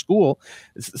they'd finish school,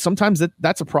 sometimes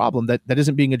that's a problem that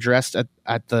isn't being addressed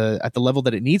at the level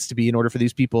that it needs to be in order for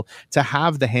these people to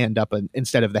have the hand up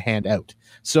instead of the hand out.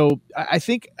 So I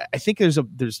think there's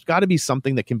got to be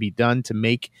something that can be done to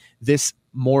make this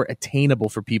more attainable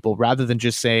for people, rather than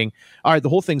just saying, all right, the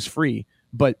whole thing's free,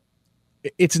 but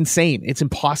it's insane. It's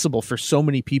impossible for so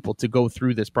many people to go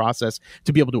through this process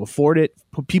to be able to afford it.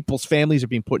 People's families are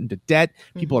being put into debt.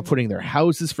 People are putting their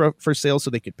houses for sale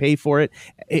so they could pay for it.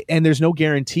 And there's no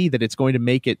guarantee that it's going to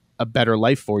make it a better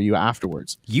life for you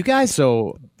afterwards. You guys,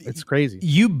 so it's crazy.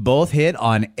 You both hit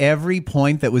on every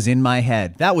point that was in my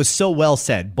head. That was so well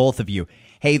said, both of you.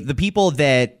 Hey, the people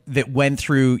that went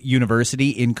through university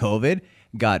in COVID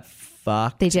got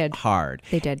fucked. They did. Hard.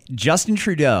 They did. Justin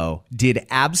Trudeau did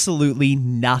absolutely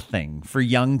nothing for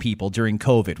young people during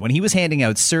COVID. When he was handing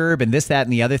out CERB and this, that,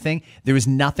 and the other thing, there was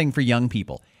nothing for young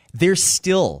people. They're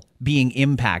still being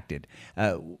impacted.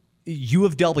 U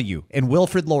of W and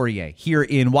Wilfrid Laurier here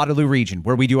in Waterloo Region,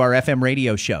 where we do our FM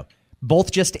radio show,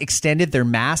 both just extended their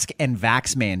mask and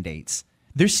vax mandates.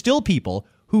 There's still people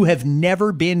who have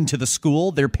never been to the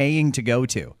school they're paying to go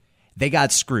to. They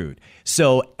got screwed.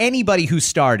 So anybody who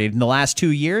started in the last 2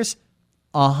 years,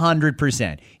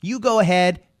 100%. You go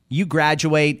ahead, you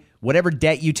graduate, whatever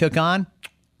debt you took on,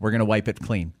 we're going to wipe it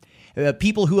clean.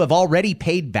 People who have already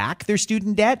paid back their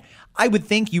student debt, I would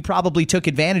think you probably took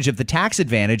advantage of the tax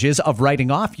advantages of writing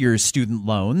off your student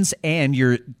loans and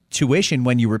your tuition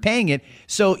when you were paying it.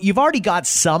 So you've already got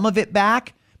some of it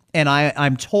back. And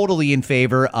I'm totally in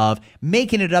favor of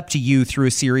making it up to you through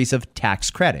a series of tax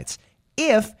credits,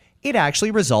 if it actually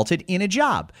resulted in a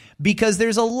job. Because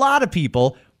there's a lot of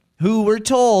people who were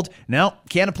told, no,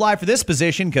 can't apply for this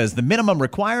position because the minimum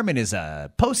requirement is a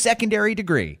post-secondary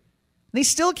degree. They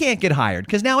still can't get hired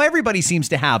because now everybody seems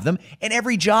to have them and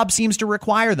every job seems to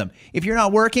require them. If you're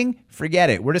not working, forget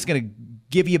it. We're just going to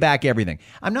give you back everything.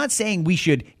 I'm not saying we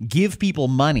should give people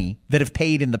money that have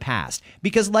paid in the past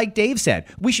because, like Dave said,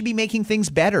 we should be making things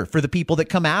better for the people that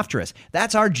come after us.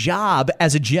 That's our job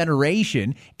as a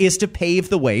generation, is to pave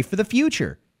the way for the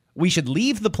future. We should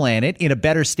leave the planet in a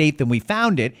better state than we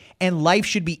found it, and life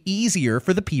should be easier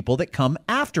for the people that come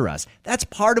after us. That's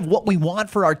part of what we want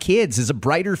for our kids, is a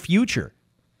brighter future.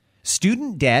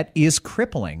 Student debt is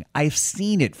crippling. I've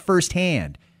seen it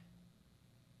firsthand.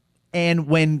 And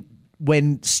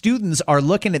when students are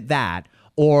looking at that,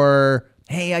 or,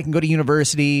 hey, I can go to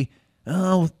university.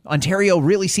 Oh, Ontario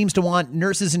really seems to want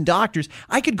nurses and doctors.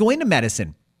 I could go into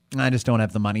medicine. I just don't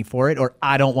have the money for it. Or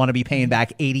I don't want to be paying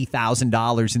back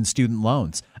 $80,000 in student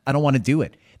loans. I don't want to do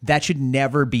it. That should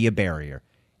never be a barrier.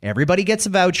 Everybody gets a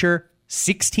voucher,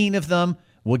 16 of them.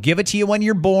 We'll give it to you when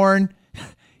you're born.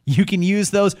 You can use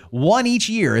those, one each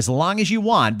year as long as you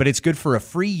want, but it's good for a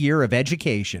free year of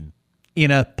education in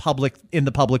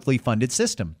the publicly funded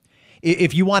system.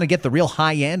 If you want to get the real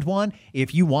high-end one,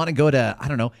 if you want to go to, I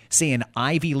don't know, say an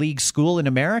Ivy League school in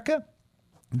America,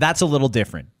 that's a little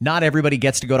different. Not everybody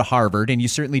gets to go to Harvard, and you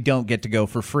certainly don't get to go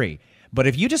for free. But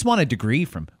if you just want a degree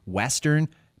from Western,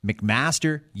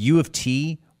 McMaster, U of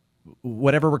T,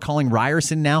 whatever we're calling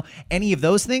Ryerson now, any of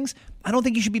those things, I don't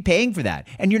think you should be paying for that.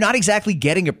 And you're not exactly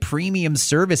getting a premium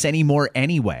service anymore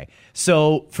anyway.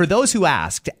 So for those who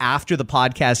asked after the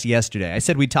podcast yesterday, I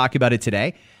said we'd talk about it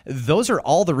today. Those are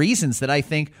all the reasons that I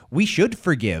think we should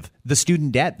forgive the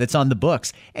student debt that's on the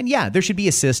books. And yeah, there should be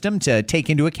a system to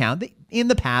take into account that in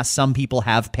the past, some people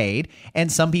have paid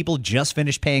and some people just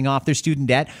finished paying off their student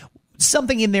debt.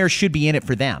 Something in there should be in it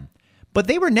for them. But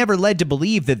they were never led to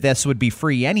believe that this would be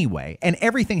free anyway. And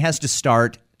everything has to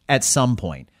start at some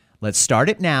point. Let's start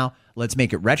it now. Let's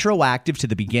make it retroactive to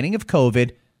the beginning of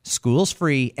COVID. School's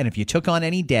free. And if you took on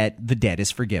any debt, the debt is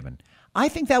forgiven. I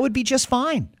think that would be just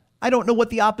fine. I don't know what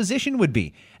the opposition would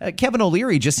be. Kevin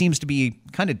O'Leary just seems to be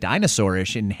kind of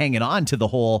dinosaurish and hanging on to the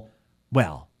whole,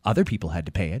 well, other people had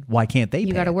to pay it. Why can't they pay it?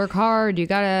 You got to work hard. You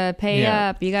got to pay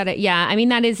up. You got to, I mean,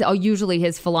 that is usually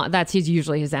that's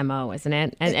usually his MO, isn't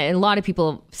it? And a lot of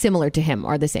people similar to him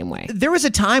are the same way. There was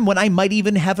a time when I might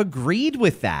even have agreed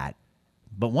with that.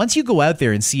 But once you go out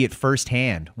there and see it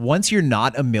firsthand, once you're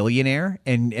not a millionaire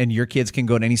and your kids can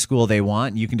go to any school they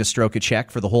want, and you can just stroke a check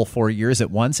for the whole 4 years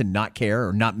at once and not care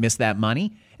or not miss that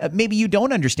money, maybe you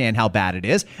don't understand how bad it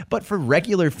is. But for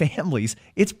regular families,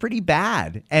 it's pretty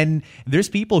bad. And there's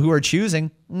people who are choosing,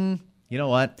 you know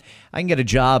what, I can get a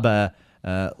job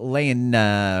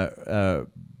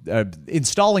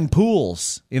installing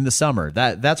pools in the summer.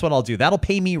 That's what I'll do. That'll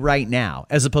pay me right now,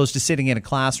 as opposed to sitting in a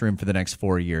classroom for the next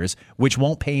 4 years, which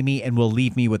won't pay me and will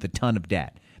leave me with a ton of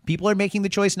debt. People are making the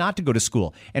choice not to go to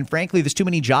school. And frankly, there's too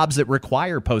many jobs that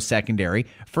require post-secondary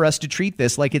for us to treat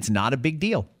this like it's not a big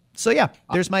deal. So yeah,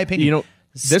 there's my opinion. You know,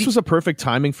 this was a perfect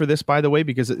timing for this, by the way,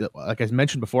 because like I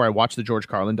mentioned before, I watched the George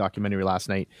Carlin documentary last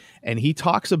night, and he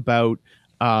talks about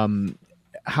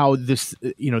how this,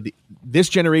 this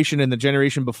generation and the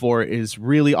generation before is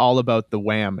really all about the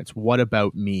wham. It's what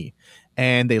about me?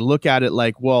 And they look at it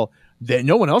like, well,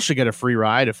 no one else should get a free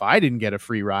ride if I didn't get a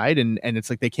free ride. And it's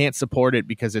like they can't support it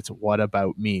because it's what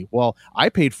about me? Well, I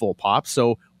paid full pop,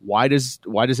 so why does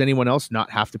anyone else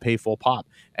not have to pay full pop?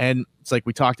 And it's like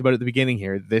we talked about at the beginning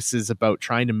here. This is about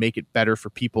trying to make it better for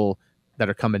people that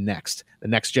are coming next, the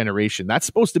next generation. That's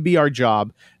supposed to be our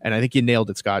job, and I think you nailed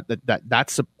it, Scott.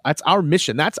 That's our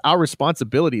mission. That's our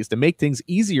responsibility, is to make things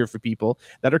easier for people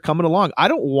that are coming along. I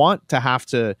don't want to have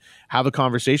a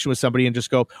conversation with somebody and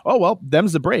just go, "Oh well,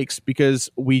 them's the breaks,"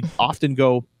 because we often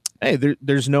go, "Hey,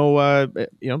 there's no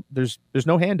there's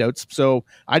no handouts, so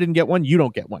I didn't get one, you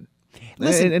don't get one."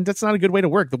 Listen, and that's not a good way to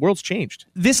work. The world's changed.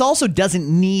 This also doesn't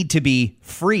need to be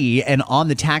free and on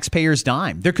the taxpayer's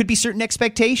dime. There could be certain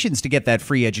expectations to get that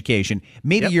free education.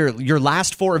 Maybe your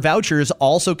last 4 vouchers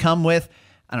also come with,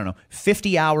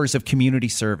 50 hours of community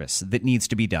service that needs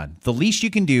to be done. The least you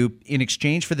can do in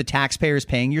exchange for the taxpayers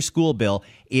paying your school bill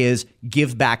is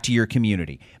give back to your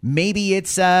community. Maybe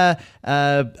it's a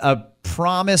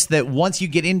promise that once you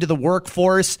get into the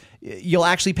workforce, you'll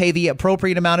actually pay the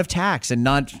appropriate amount of tax and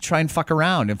not try and fuck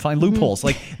around and find loopholes.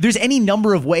 Like, there's any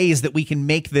number of ways that we can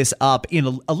make this up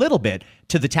in a little bit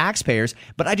to the taxpayers.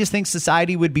 But I just think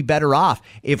society would be better off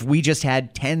if we just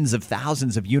had tens of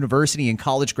thousands of university and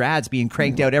college grads being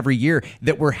cranked out every year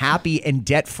that were happy and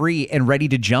debt free and ready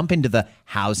to jump into the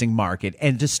housing market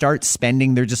and to start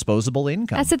spending their disposable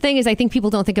income. That's the thing is I think people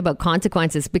don't think about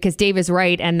consequences because Dave is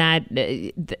right. And that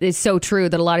is so true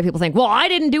that a lot of people think, well, I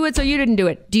didn't do it, so you didn't do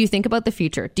it. Do you think about the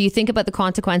future? Do you think about the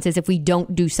consequences if we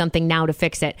don't do something now to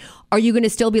fix it? Are you going to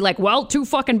still be like, well, too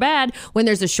fucking bad when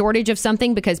there's a shortage of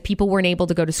something because people weren't able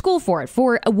to go to school for it?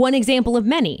 For one example of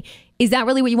many. Is that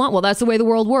really what you want? Well, that's the way the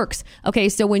world works. Okay,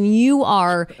 so when you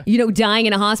are, dying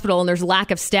in a hospital and there's lack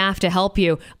of staff to help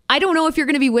you, I don't know if you're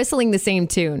going to be whistling the same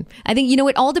tune. I think,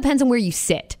 it all depends on where you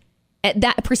sit.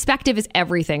 That perspective is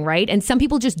everything, right? And some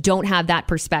people just don't have that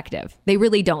perspective. They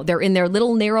really don't. They're in their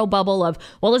little narrow bubble of,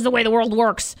 well, this is the way the world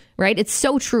works, right? It's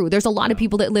so true. There's a lot of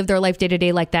people that live their life day to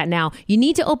day like that now. You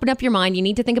need to open up your mind. You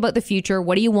need to think about the future.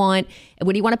 What do you want?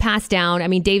 What do you want to pass down? I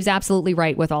mean, Dave's absolutely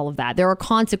right with all of that. There are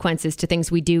consequences to things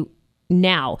we do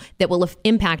now that will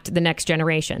impact the next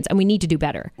generations, and we need to do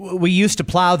better. We used to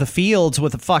plow the fields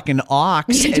with a fucking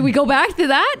ox. Do we go back to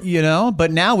that?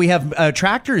 But now we have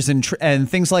tractors and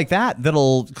things like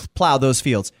that'll plow those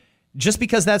fields. Just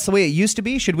because that's the way it used to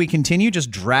be, should we continue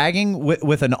just dragging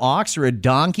with an ox or a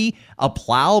donkey a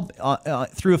plow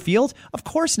through a field? Of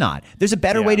course not. There's a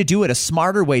better way to do it, a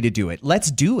smarter way to do it.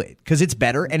 Let's do it because it's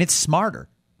better and it's smarter.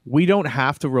 We don't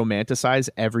have to romanticize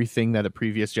everything that a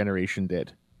previous generation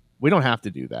did. We don't have to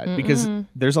do that because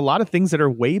there's a lot of things that are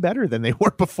way better than they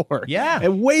were before. Yeah.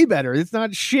 And way better. It's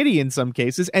not shitty in some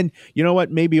cases. And you know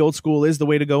what? Maybe old school is the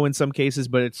way to go in some cases,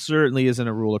 but it certainly isn't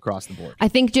a rule across the board. I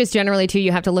think just generally, too,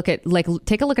 you have to look at,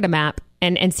 take a look at a map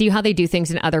and see how they do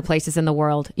things in other places in the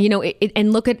world,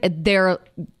 and look at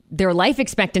their life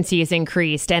expectancy is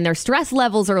increased and their stress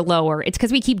levels are lower. It's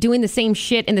because we keep doing the same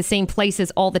shit in the same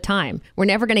places all the time. We're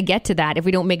never going to get to that if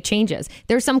we don't make changes.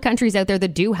 There are some countries out there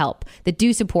that do help, that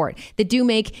do support, that do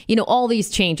make, all these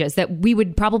changes that we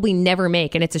would probably never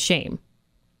make. And it's a shame.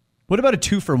 What about a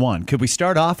 2-for-1? Could we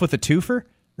start off with a twofer?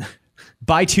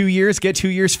 Buy 2 years, get 2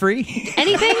 years free?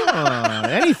 Anything?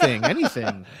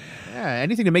 Anything. Yeah,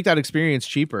 anything to make that experience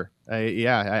cheaper.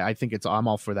 I think I'm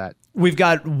all for that. We've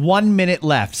got 1 minute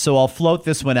left, so I'll float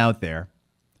this one out there.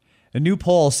 A new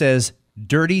poll says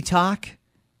dirty talk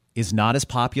is not as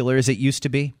popular as it used to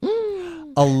be.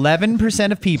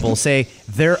 11% of people say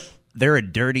they're a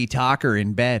dirty talker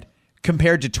in bed,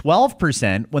 compared to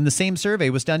 12% when the same survey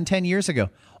was done 10 years ago.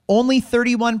 Only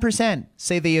 31%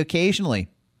 say they occasionally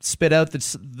spit out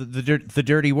the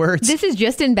dirty words. This is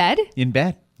just in bed? In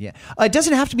bed. Yeah. It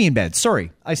doesn't have to be in bed.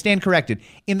 Sorry, I stand corrected.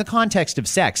 In the context of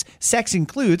sex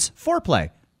includes foreplay.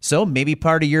 So maybe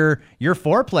part of your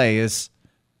foreplay is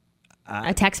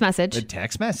a text message. A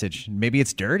text message. Maybe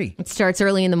it's dirty. It starts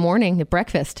early in the morning at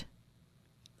breakfast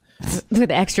with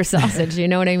extra sausage. You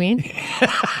know what I mean?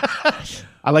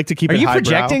 I like to keep it highbrow. Are you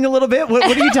projecting a little bit? What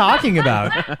are you talking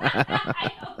about?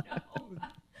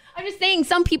 I'm just saying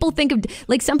some people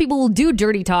some people will do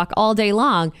dirty talk all day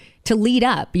long to lead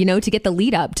up, to get the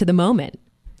lead up to the moment.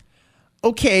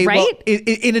 Okay, right? Well,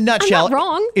 in a nutshell, I'm not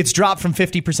wrong. It's dropped from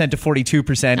 50% to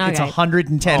 42%. Okay. It's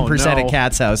 110% at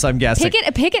Cat's house, I'm guessing.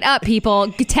 Pick it up,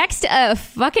 people. Text a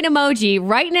fucking emoji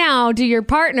right now to your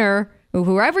partner, or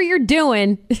whoever you're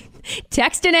doing.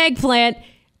 Text an eggplant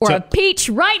or a peach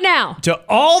right now. To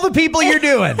all the people you're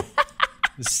doing.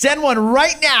 Send one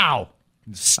right now.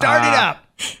 Start it up.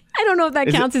 I don't know if that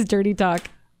counts as dirty talk.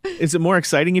 Is it more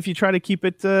exciting if you try to keep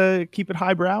it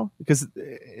highbrow? Because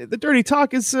the dirty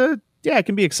talk is it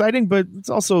can be exciting, but it's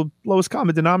also lowest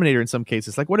common denominator in some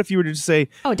cases. Like, what if you were to just say,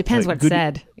 "Oh, it depends what's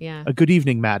said." Yeah. A good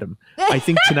evening, madam. I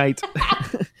think tonight,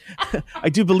 I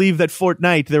do believe that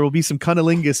fortnight there will be some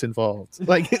cunnilingus involved.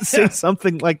 Like, say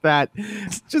something like that.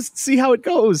 Just see how it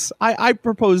goes. I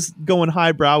propose going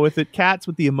highbrow with it. Cats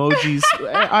with the emojis.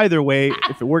 Either way,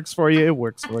 if it works for you, it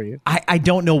works for you. I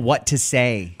don't know what to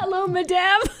say. Hello,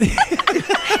 madame.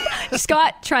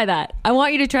 Scott, try that. I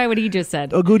want you to try what he just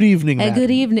said. A good evening, madam. A good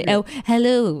evening. Oh,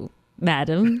 hello,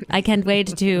 madam. I can't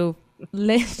wait to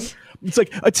live. It's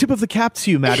like a tip of the cap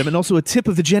to you, madam, and also a tip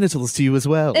of the genitals to you as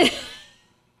well.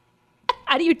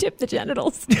 How do you tip the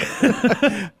genitals?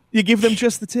 You give them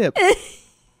just the tip.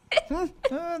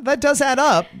 That does add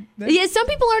up. Yeah, some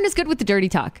people aren't as good with the dirty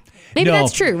talk. Maybe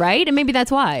that's true, right? And maybe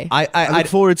that's why. I look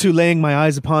forward to laying my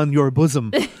eyes upon your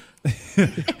bosom.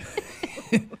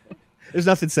 There's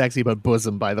nothing sexy about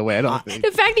bosom, by the way. I don't think.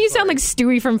 The fact that you sound like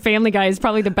Stewie from Family Guy is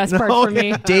probably the best part for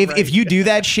me. Dave, right. If you do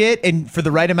that shit and for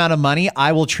the right amount of money,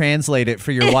 I will translate it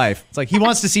for your wife. It's like, he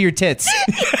wants to see your tits.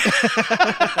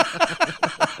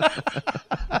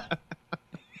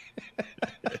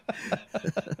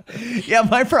 Yeah,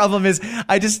 my problem is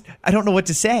I don't know what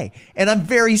to say. And I'm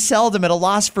very seldom at a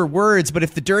loss for words. But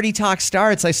if the dirty talk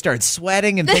starts, I start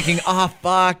sweating and thinking, oh,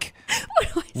 fuck.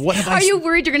 What have Are you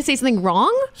worried you're going to say something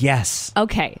wrong? Yes.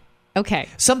 Okay.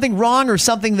 Something wrong or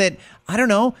something that, I don't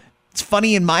know, it's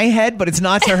funny in my head, but it's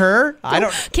not to her.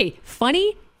 Okay,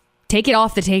 funny, take it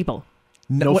off the table.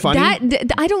 No funny?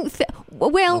 I don't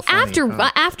well,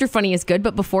 funny, after funny is good,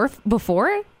 but before,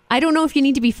 I don't know if you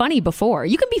need to be funny before.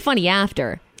 You can be funny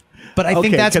after. But I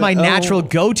think that's my natural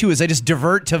go-to is I just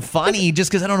divert to funny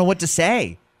just because I don't know what to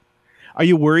say. Are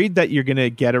you worried that you're going to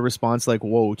get a response like,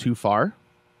 whoa, too far?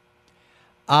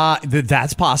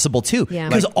 That's possible too. Yeah.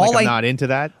 Because I'm not into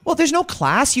that. Well, there's no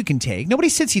class you can take. Nobody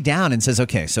sits you down and says,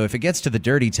 okay, so if it gets to the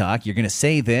dirty talk, you're going to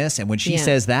say this. And when she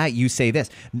says that, you say this.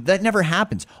 That never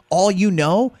happens. All you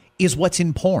know is what's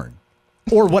in porn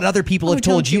or what other people have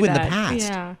told you in the past.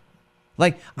 Yeah.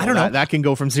 Like, I don't know. That can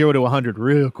go from 0 to 100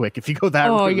 real quick if you go that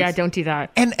route. Oh, yeah, don't do that.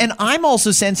 And I'm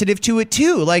also sensitive to it,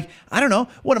 too. Like, I don't know.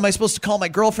 What, am I supposed to call my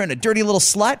girlfriend a dirty little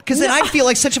slut? Because then I feel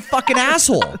like such a fucking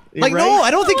asshole. Like, right? no, I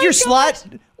don't think you're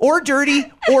slut or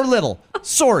dirty or little.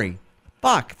 Sorry.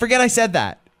 Fuck. Forget I said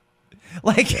that.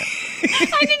 Like, I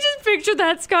can just picture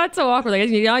that, Scott, so awkward. Like,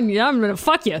 I'm going to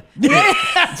fuck you.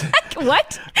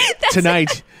 What?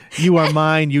 Tonight, you are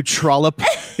mine, you trollop.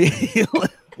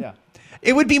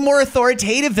 it would be more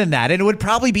authoritative than that, and it would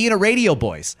probably be in a radio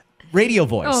voice.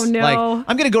 Oh, no. Like,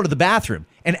 I'm going to go to the bathroom,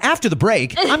 and after the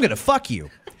break, I'm going to fuck you.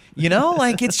 You know?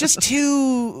 Like, it's just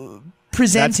too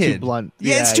presented. That's too blunt.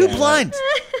 Yeah, it's too blunt.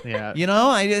 Yeah. You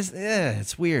know?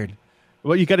 It's weird.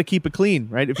 Well, you got to keep it clean,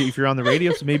 right? If you're on the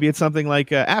radio, so maybe it's something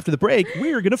like, after the break,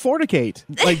 we're going to fornicate.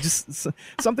 Like, just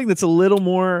something that's a little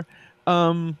more...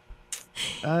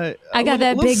 I got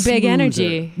that big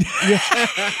energy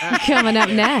coming up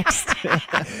next.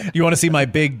 You want to see my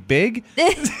big?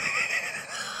 That's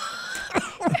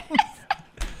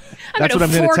what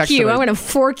I'm going to text you. I'm going to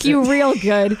fork you real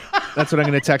good. That's what I'm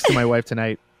going to text to my wife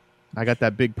tonight. I got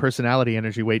that big personality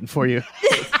energy waiting for you.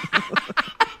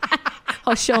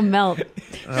 Oh, she'll melt.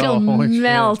 She'll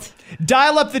melt.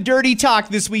 Dial up the dirty talk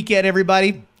this weekend,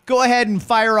 everybody. Go ahead and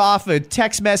fire off a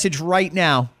text message right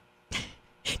now.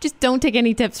 Just don't take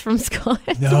any tips from Scott.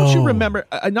 No. Don't you remember,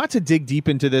 not to dig deep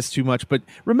into this too much, but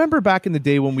remember back in the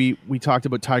day when we talked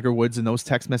about Tiger Woods and those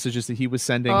text messages that he was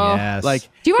sending? Oh. Yes. Like,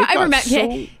 do you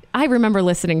I remember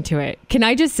listening to it. Can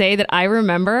I just say that I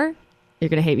remember, you're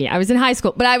going to hate me, I was in high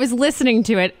school, but I was listening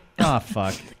to it. Oh,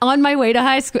 fuck. On my way to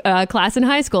high school, class in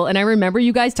high school, and I remember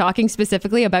you guys talking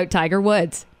specifically about Tiger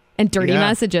Woods and dirty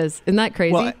messages. Isn't that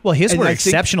crazy? Well, his were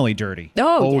exceptionally dirty.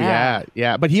 Oh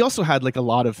yeah. But he also had like a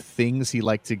lot of things he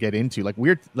liked to get into, like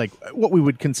weird, like what we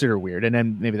would consider weird. And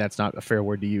then maybe that's not a fair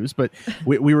word to use, but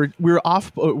we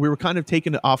were kind of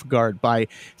taken off guard by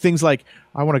things like,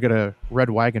 I want to get a red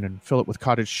wagon and fill it with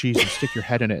cottage cheese and stick your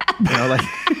head in it.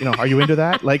 Are you into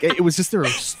that? Like, it was just, they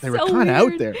were So kind of out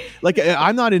weird. there. Like,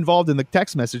 I'm not involved in the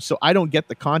text message, so I don't get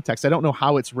the context. I don't know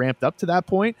how it's ramped up to that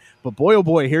point. But boy, oh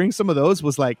boy, hearing some of those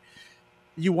was like,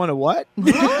 you want a what?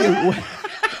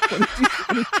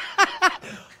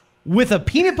 With a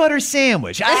peanut butter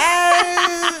sandwich.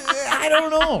 I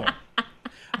don't know.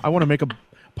 I want to make a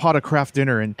pot of Kraft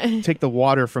dinner and take the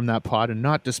water from that pot and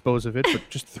not dispose of it, but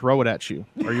just throw it at you.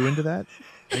 Are you into that?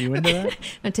 Are you into that?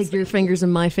 I take your fingers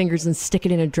and my fingers and stick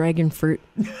it in a dragon fruit.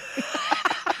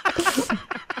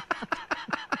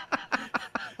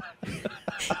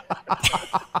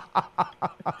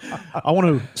 I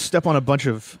want to step on a bunch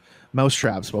of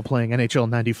mousetraps while playing NHL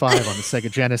 95 on the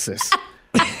Sega Genesis.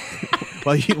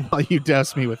 while you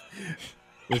douse me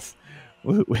with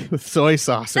soy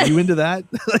sauce. Are you into that?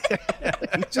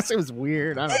 It was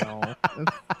weird. I don't know.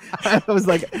 I was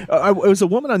like, it was a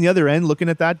woman on the other end looking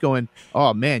at that going,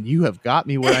 oh man, you have got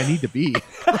me where I need to be.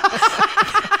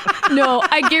 No,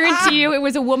 I guarantee you it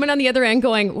was a woman on the other end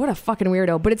going, what a fucking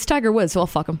weirdo, but it's Tiger Woods, so I'll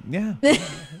fuck him. Yeah.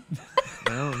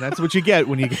 Well, that's what you get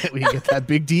when you get that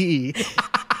big DE.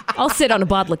 I'll sit on a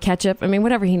bottle of ketchup. I mean,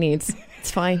 whatever he needs.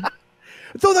 It's fine.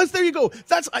 So there you go.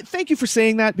 Thank you for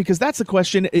saying that, because that's the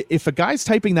question. If a guy's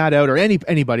typing that out, or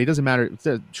anybody, it doesn't matter.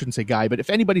 Shouldn't say guy, but if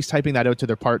anybody's typing that out to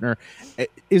their partner,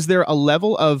 is there a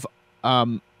level of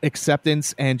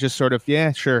acceptance and just sort of,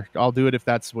 yeah, sure, I'll do it if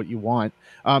that's what you want?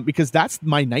 Because that's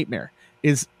my nightmare,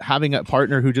 is having a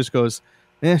partner who just goes,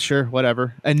 yeah, sure,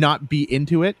 whatever, and not be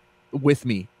into it with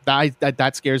me.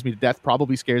 That scares me to death.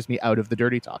 Probably scares me out of the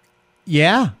dirty talk.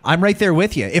 Yeah, I'm right there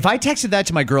with you. If I texted that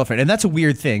to my girlfriend, and that's a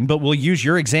weird thing, but we'll use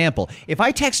your example. If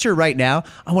I text her right now,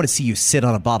 I want to see you sit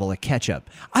on a bottle of ketchup.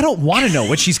 I don't want to know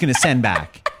what she's going to send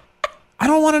back. I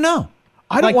don't want to know.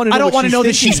 I don't want to know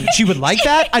that she would like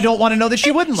that. I don't want to know that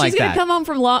she wouldn't like that. She's going to come home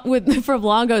from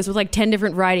Longo's with like 10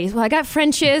 different varieties. Well, I got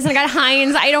French's and I got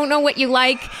Heinz. I don't know what you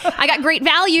like. I got Great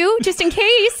Value just in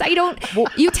case.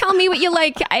 You tell me what you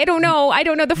like. I don't know. I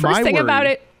don't know the first thing about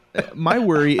it. My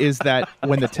worry is that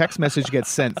when the text message gets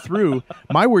sent through,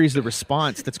 my worry is the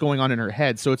response that's going on in her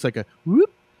head. So it's like a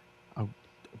whoop. I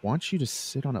want you to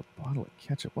sit on a bottle of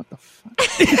ketchup. What the fuck?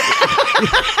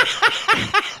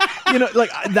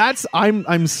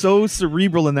 I'm so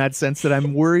cerebral in that sense that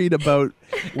I'm worried about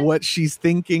what she's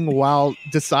thinking while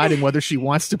deciding whether she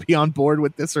wants to be on board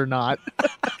with this or not.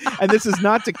 And this is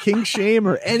not to kink shame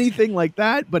or anything like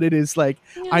that, but it is like,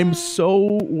 I'm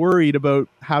so worried about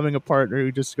having a partner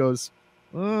who just goes,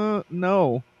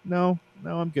 no,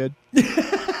 I'm good.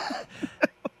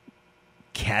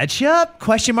 Ketchup?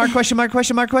 Question mark?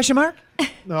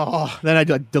 Oh, then I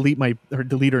delete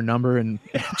her number and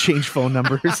change phone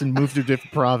numbers and move to a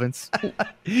different province.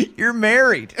 You're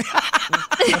married.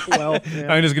 Well,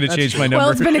 yeah, I'm just going to change my number. Well,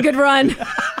 it's been a good run.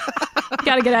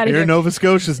 Got to get out of here. Nova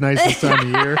Scotia's nice this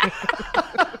time of year.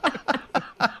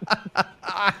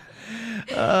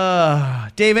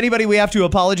 Dave, anybody we have to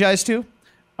apologize to?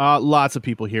 Lots of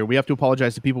people here. We have to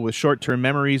apologize to people with short-term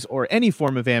memories or any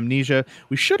form of amnesia.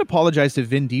 We should apologize to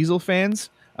Vin Diesel fans.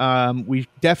 We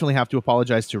definitely have to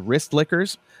apologize to wrist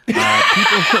lickers.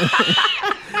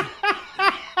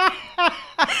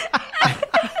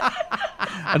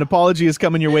 An apology is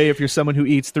coming your way if you're someone who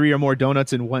eats 3 or more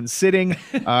donuts in one sitting.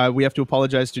 We have to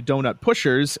apologize to donut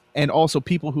pushers and also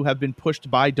people who have been pushed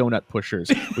by donut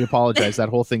pushers. We apologize. That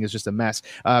whole thing is just a mess.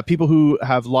 People who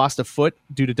have lost a foot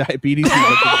due to diabetes, we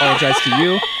like to apologize to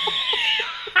you.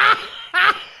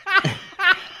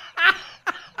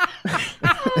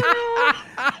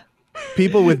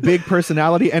 People with big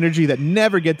personality energy that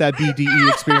never get that BDE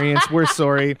experience, we're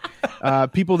sorry.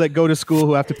 People that go to school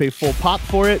who have to pay full pop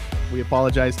for it, we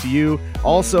apologize to you.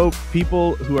 Also,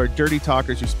 people who are dirty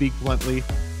talkers who speak bluntly,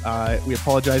 we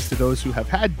apologize to those who have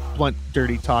had blunt,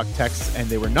 dirty talk texts and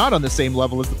they were not on the same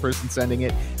level as the person sending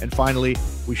it. And finally,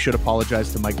 we should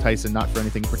apologize to Mike Tyson, not for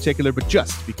anything in particular, but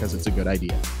just because it's a good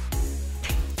idea.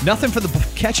 Nothing for the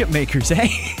ketchup makers, eh?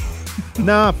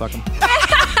 Nah, fuck them.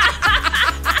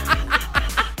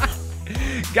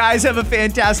 Guys, have a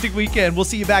fantastic weekend. We'll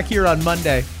see you back here on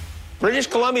Monday. British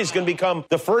Columbia is going to become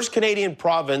the first Canadian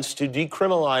province to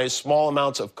decriminalize small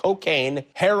amounts of cocaine,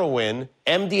 heroin,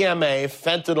 MDMA,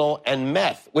 fentanyl, and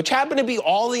meth, which happen to be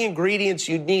all the ingredients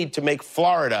you'd need to make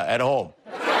Florida at home.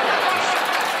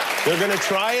 They're going to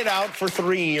try it out for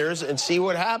 3 years and see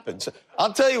what happens.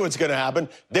 I'll tell you what's going to happen.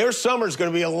 Their summer's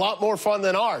going to be a lot more fun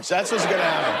than ours. That's what's going to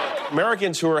happen.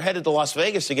 Americans who are headed to Las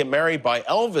Vegas to get married by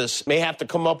Elvis may have to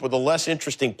come up with a less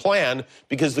interesting plan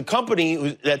because the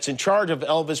company that's in charge of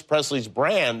Elvis Presley's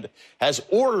brand has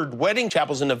ordered wedding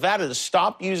chapels in Nevada to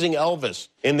stop using Elvis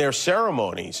in their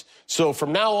ceremonies. So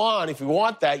from now on, if you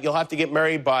want that, you'll have to get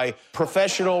married by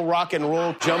professional rock and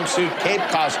roll jumpsuit cape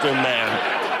costume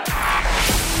man.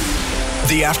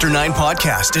 The After 9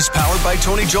 podcast is powered by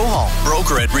Tony Johal,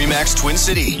 broker at RE/MAX Twin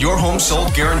City. Your home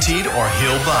sold guaranteed or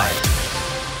he'll buy it.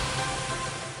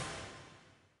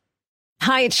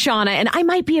 Hi, it's Shauna, and I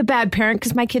might be a bad parent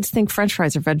because my kids think French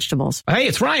fries are vegetables. Hey,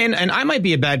 it's Ryan, and I might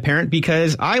be a bad parent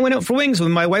because I went out for wings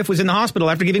when my wife was in the hospital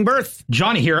after giving birth.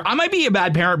 Johnny here. I might be a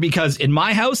bad parent because in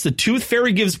my house, the tooth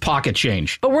fairy gives pocket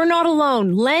change. But we're not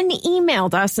alone. Len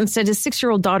emailed us and said his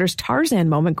 6-year-old daughter's Tarzan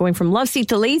moment going from love seat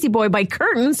to lazy boy by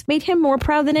curtains made him more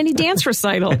proud than any dance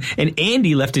recital. And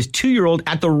Andy left his 2-year-old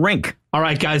at the rink. All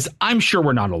right, guys, I'm sure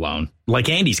we're not alone. Like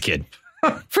Andy's kid.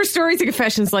 For stories and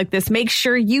confessions like this, make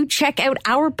sure you check out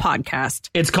our podcast.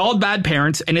 It's called Bad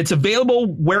Parents, and it's available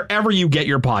wherever you get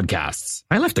your podcasts.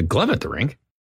 I left a glove at the rink.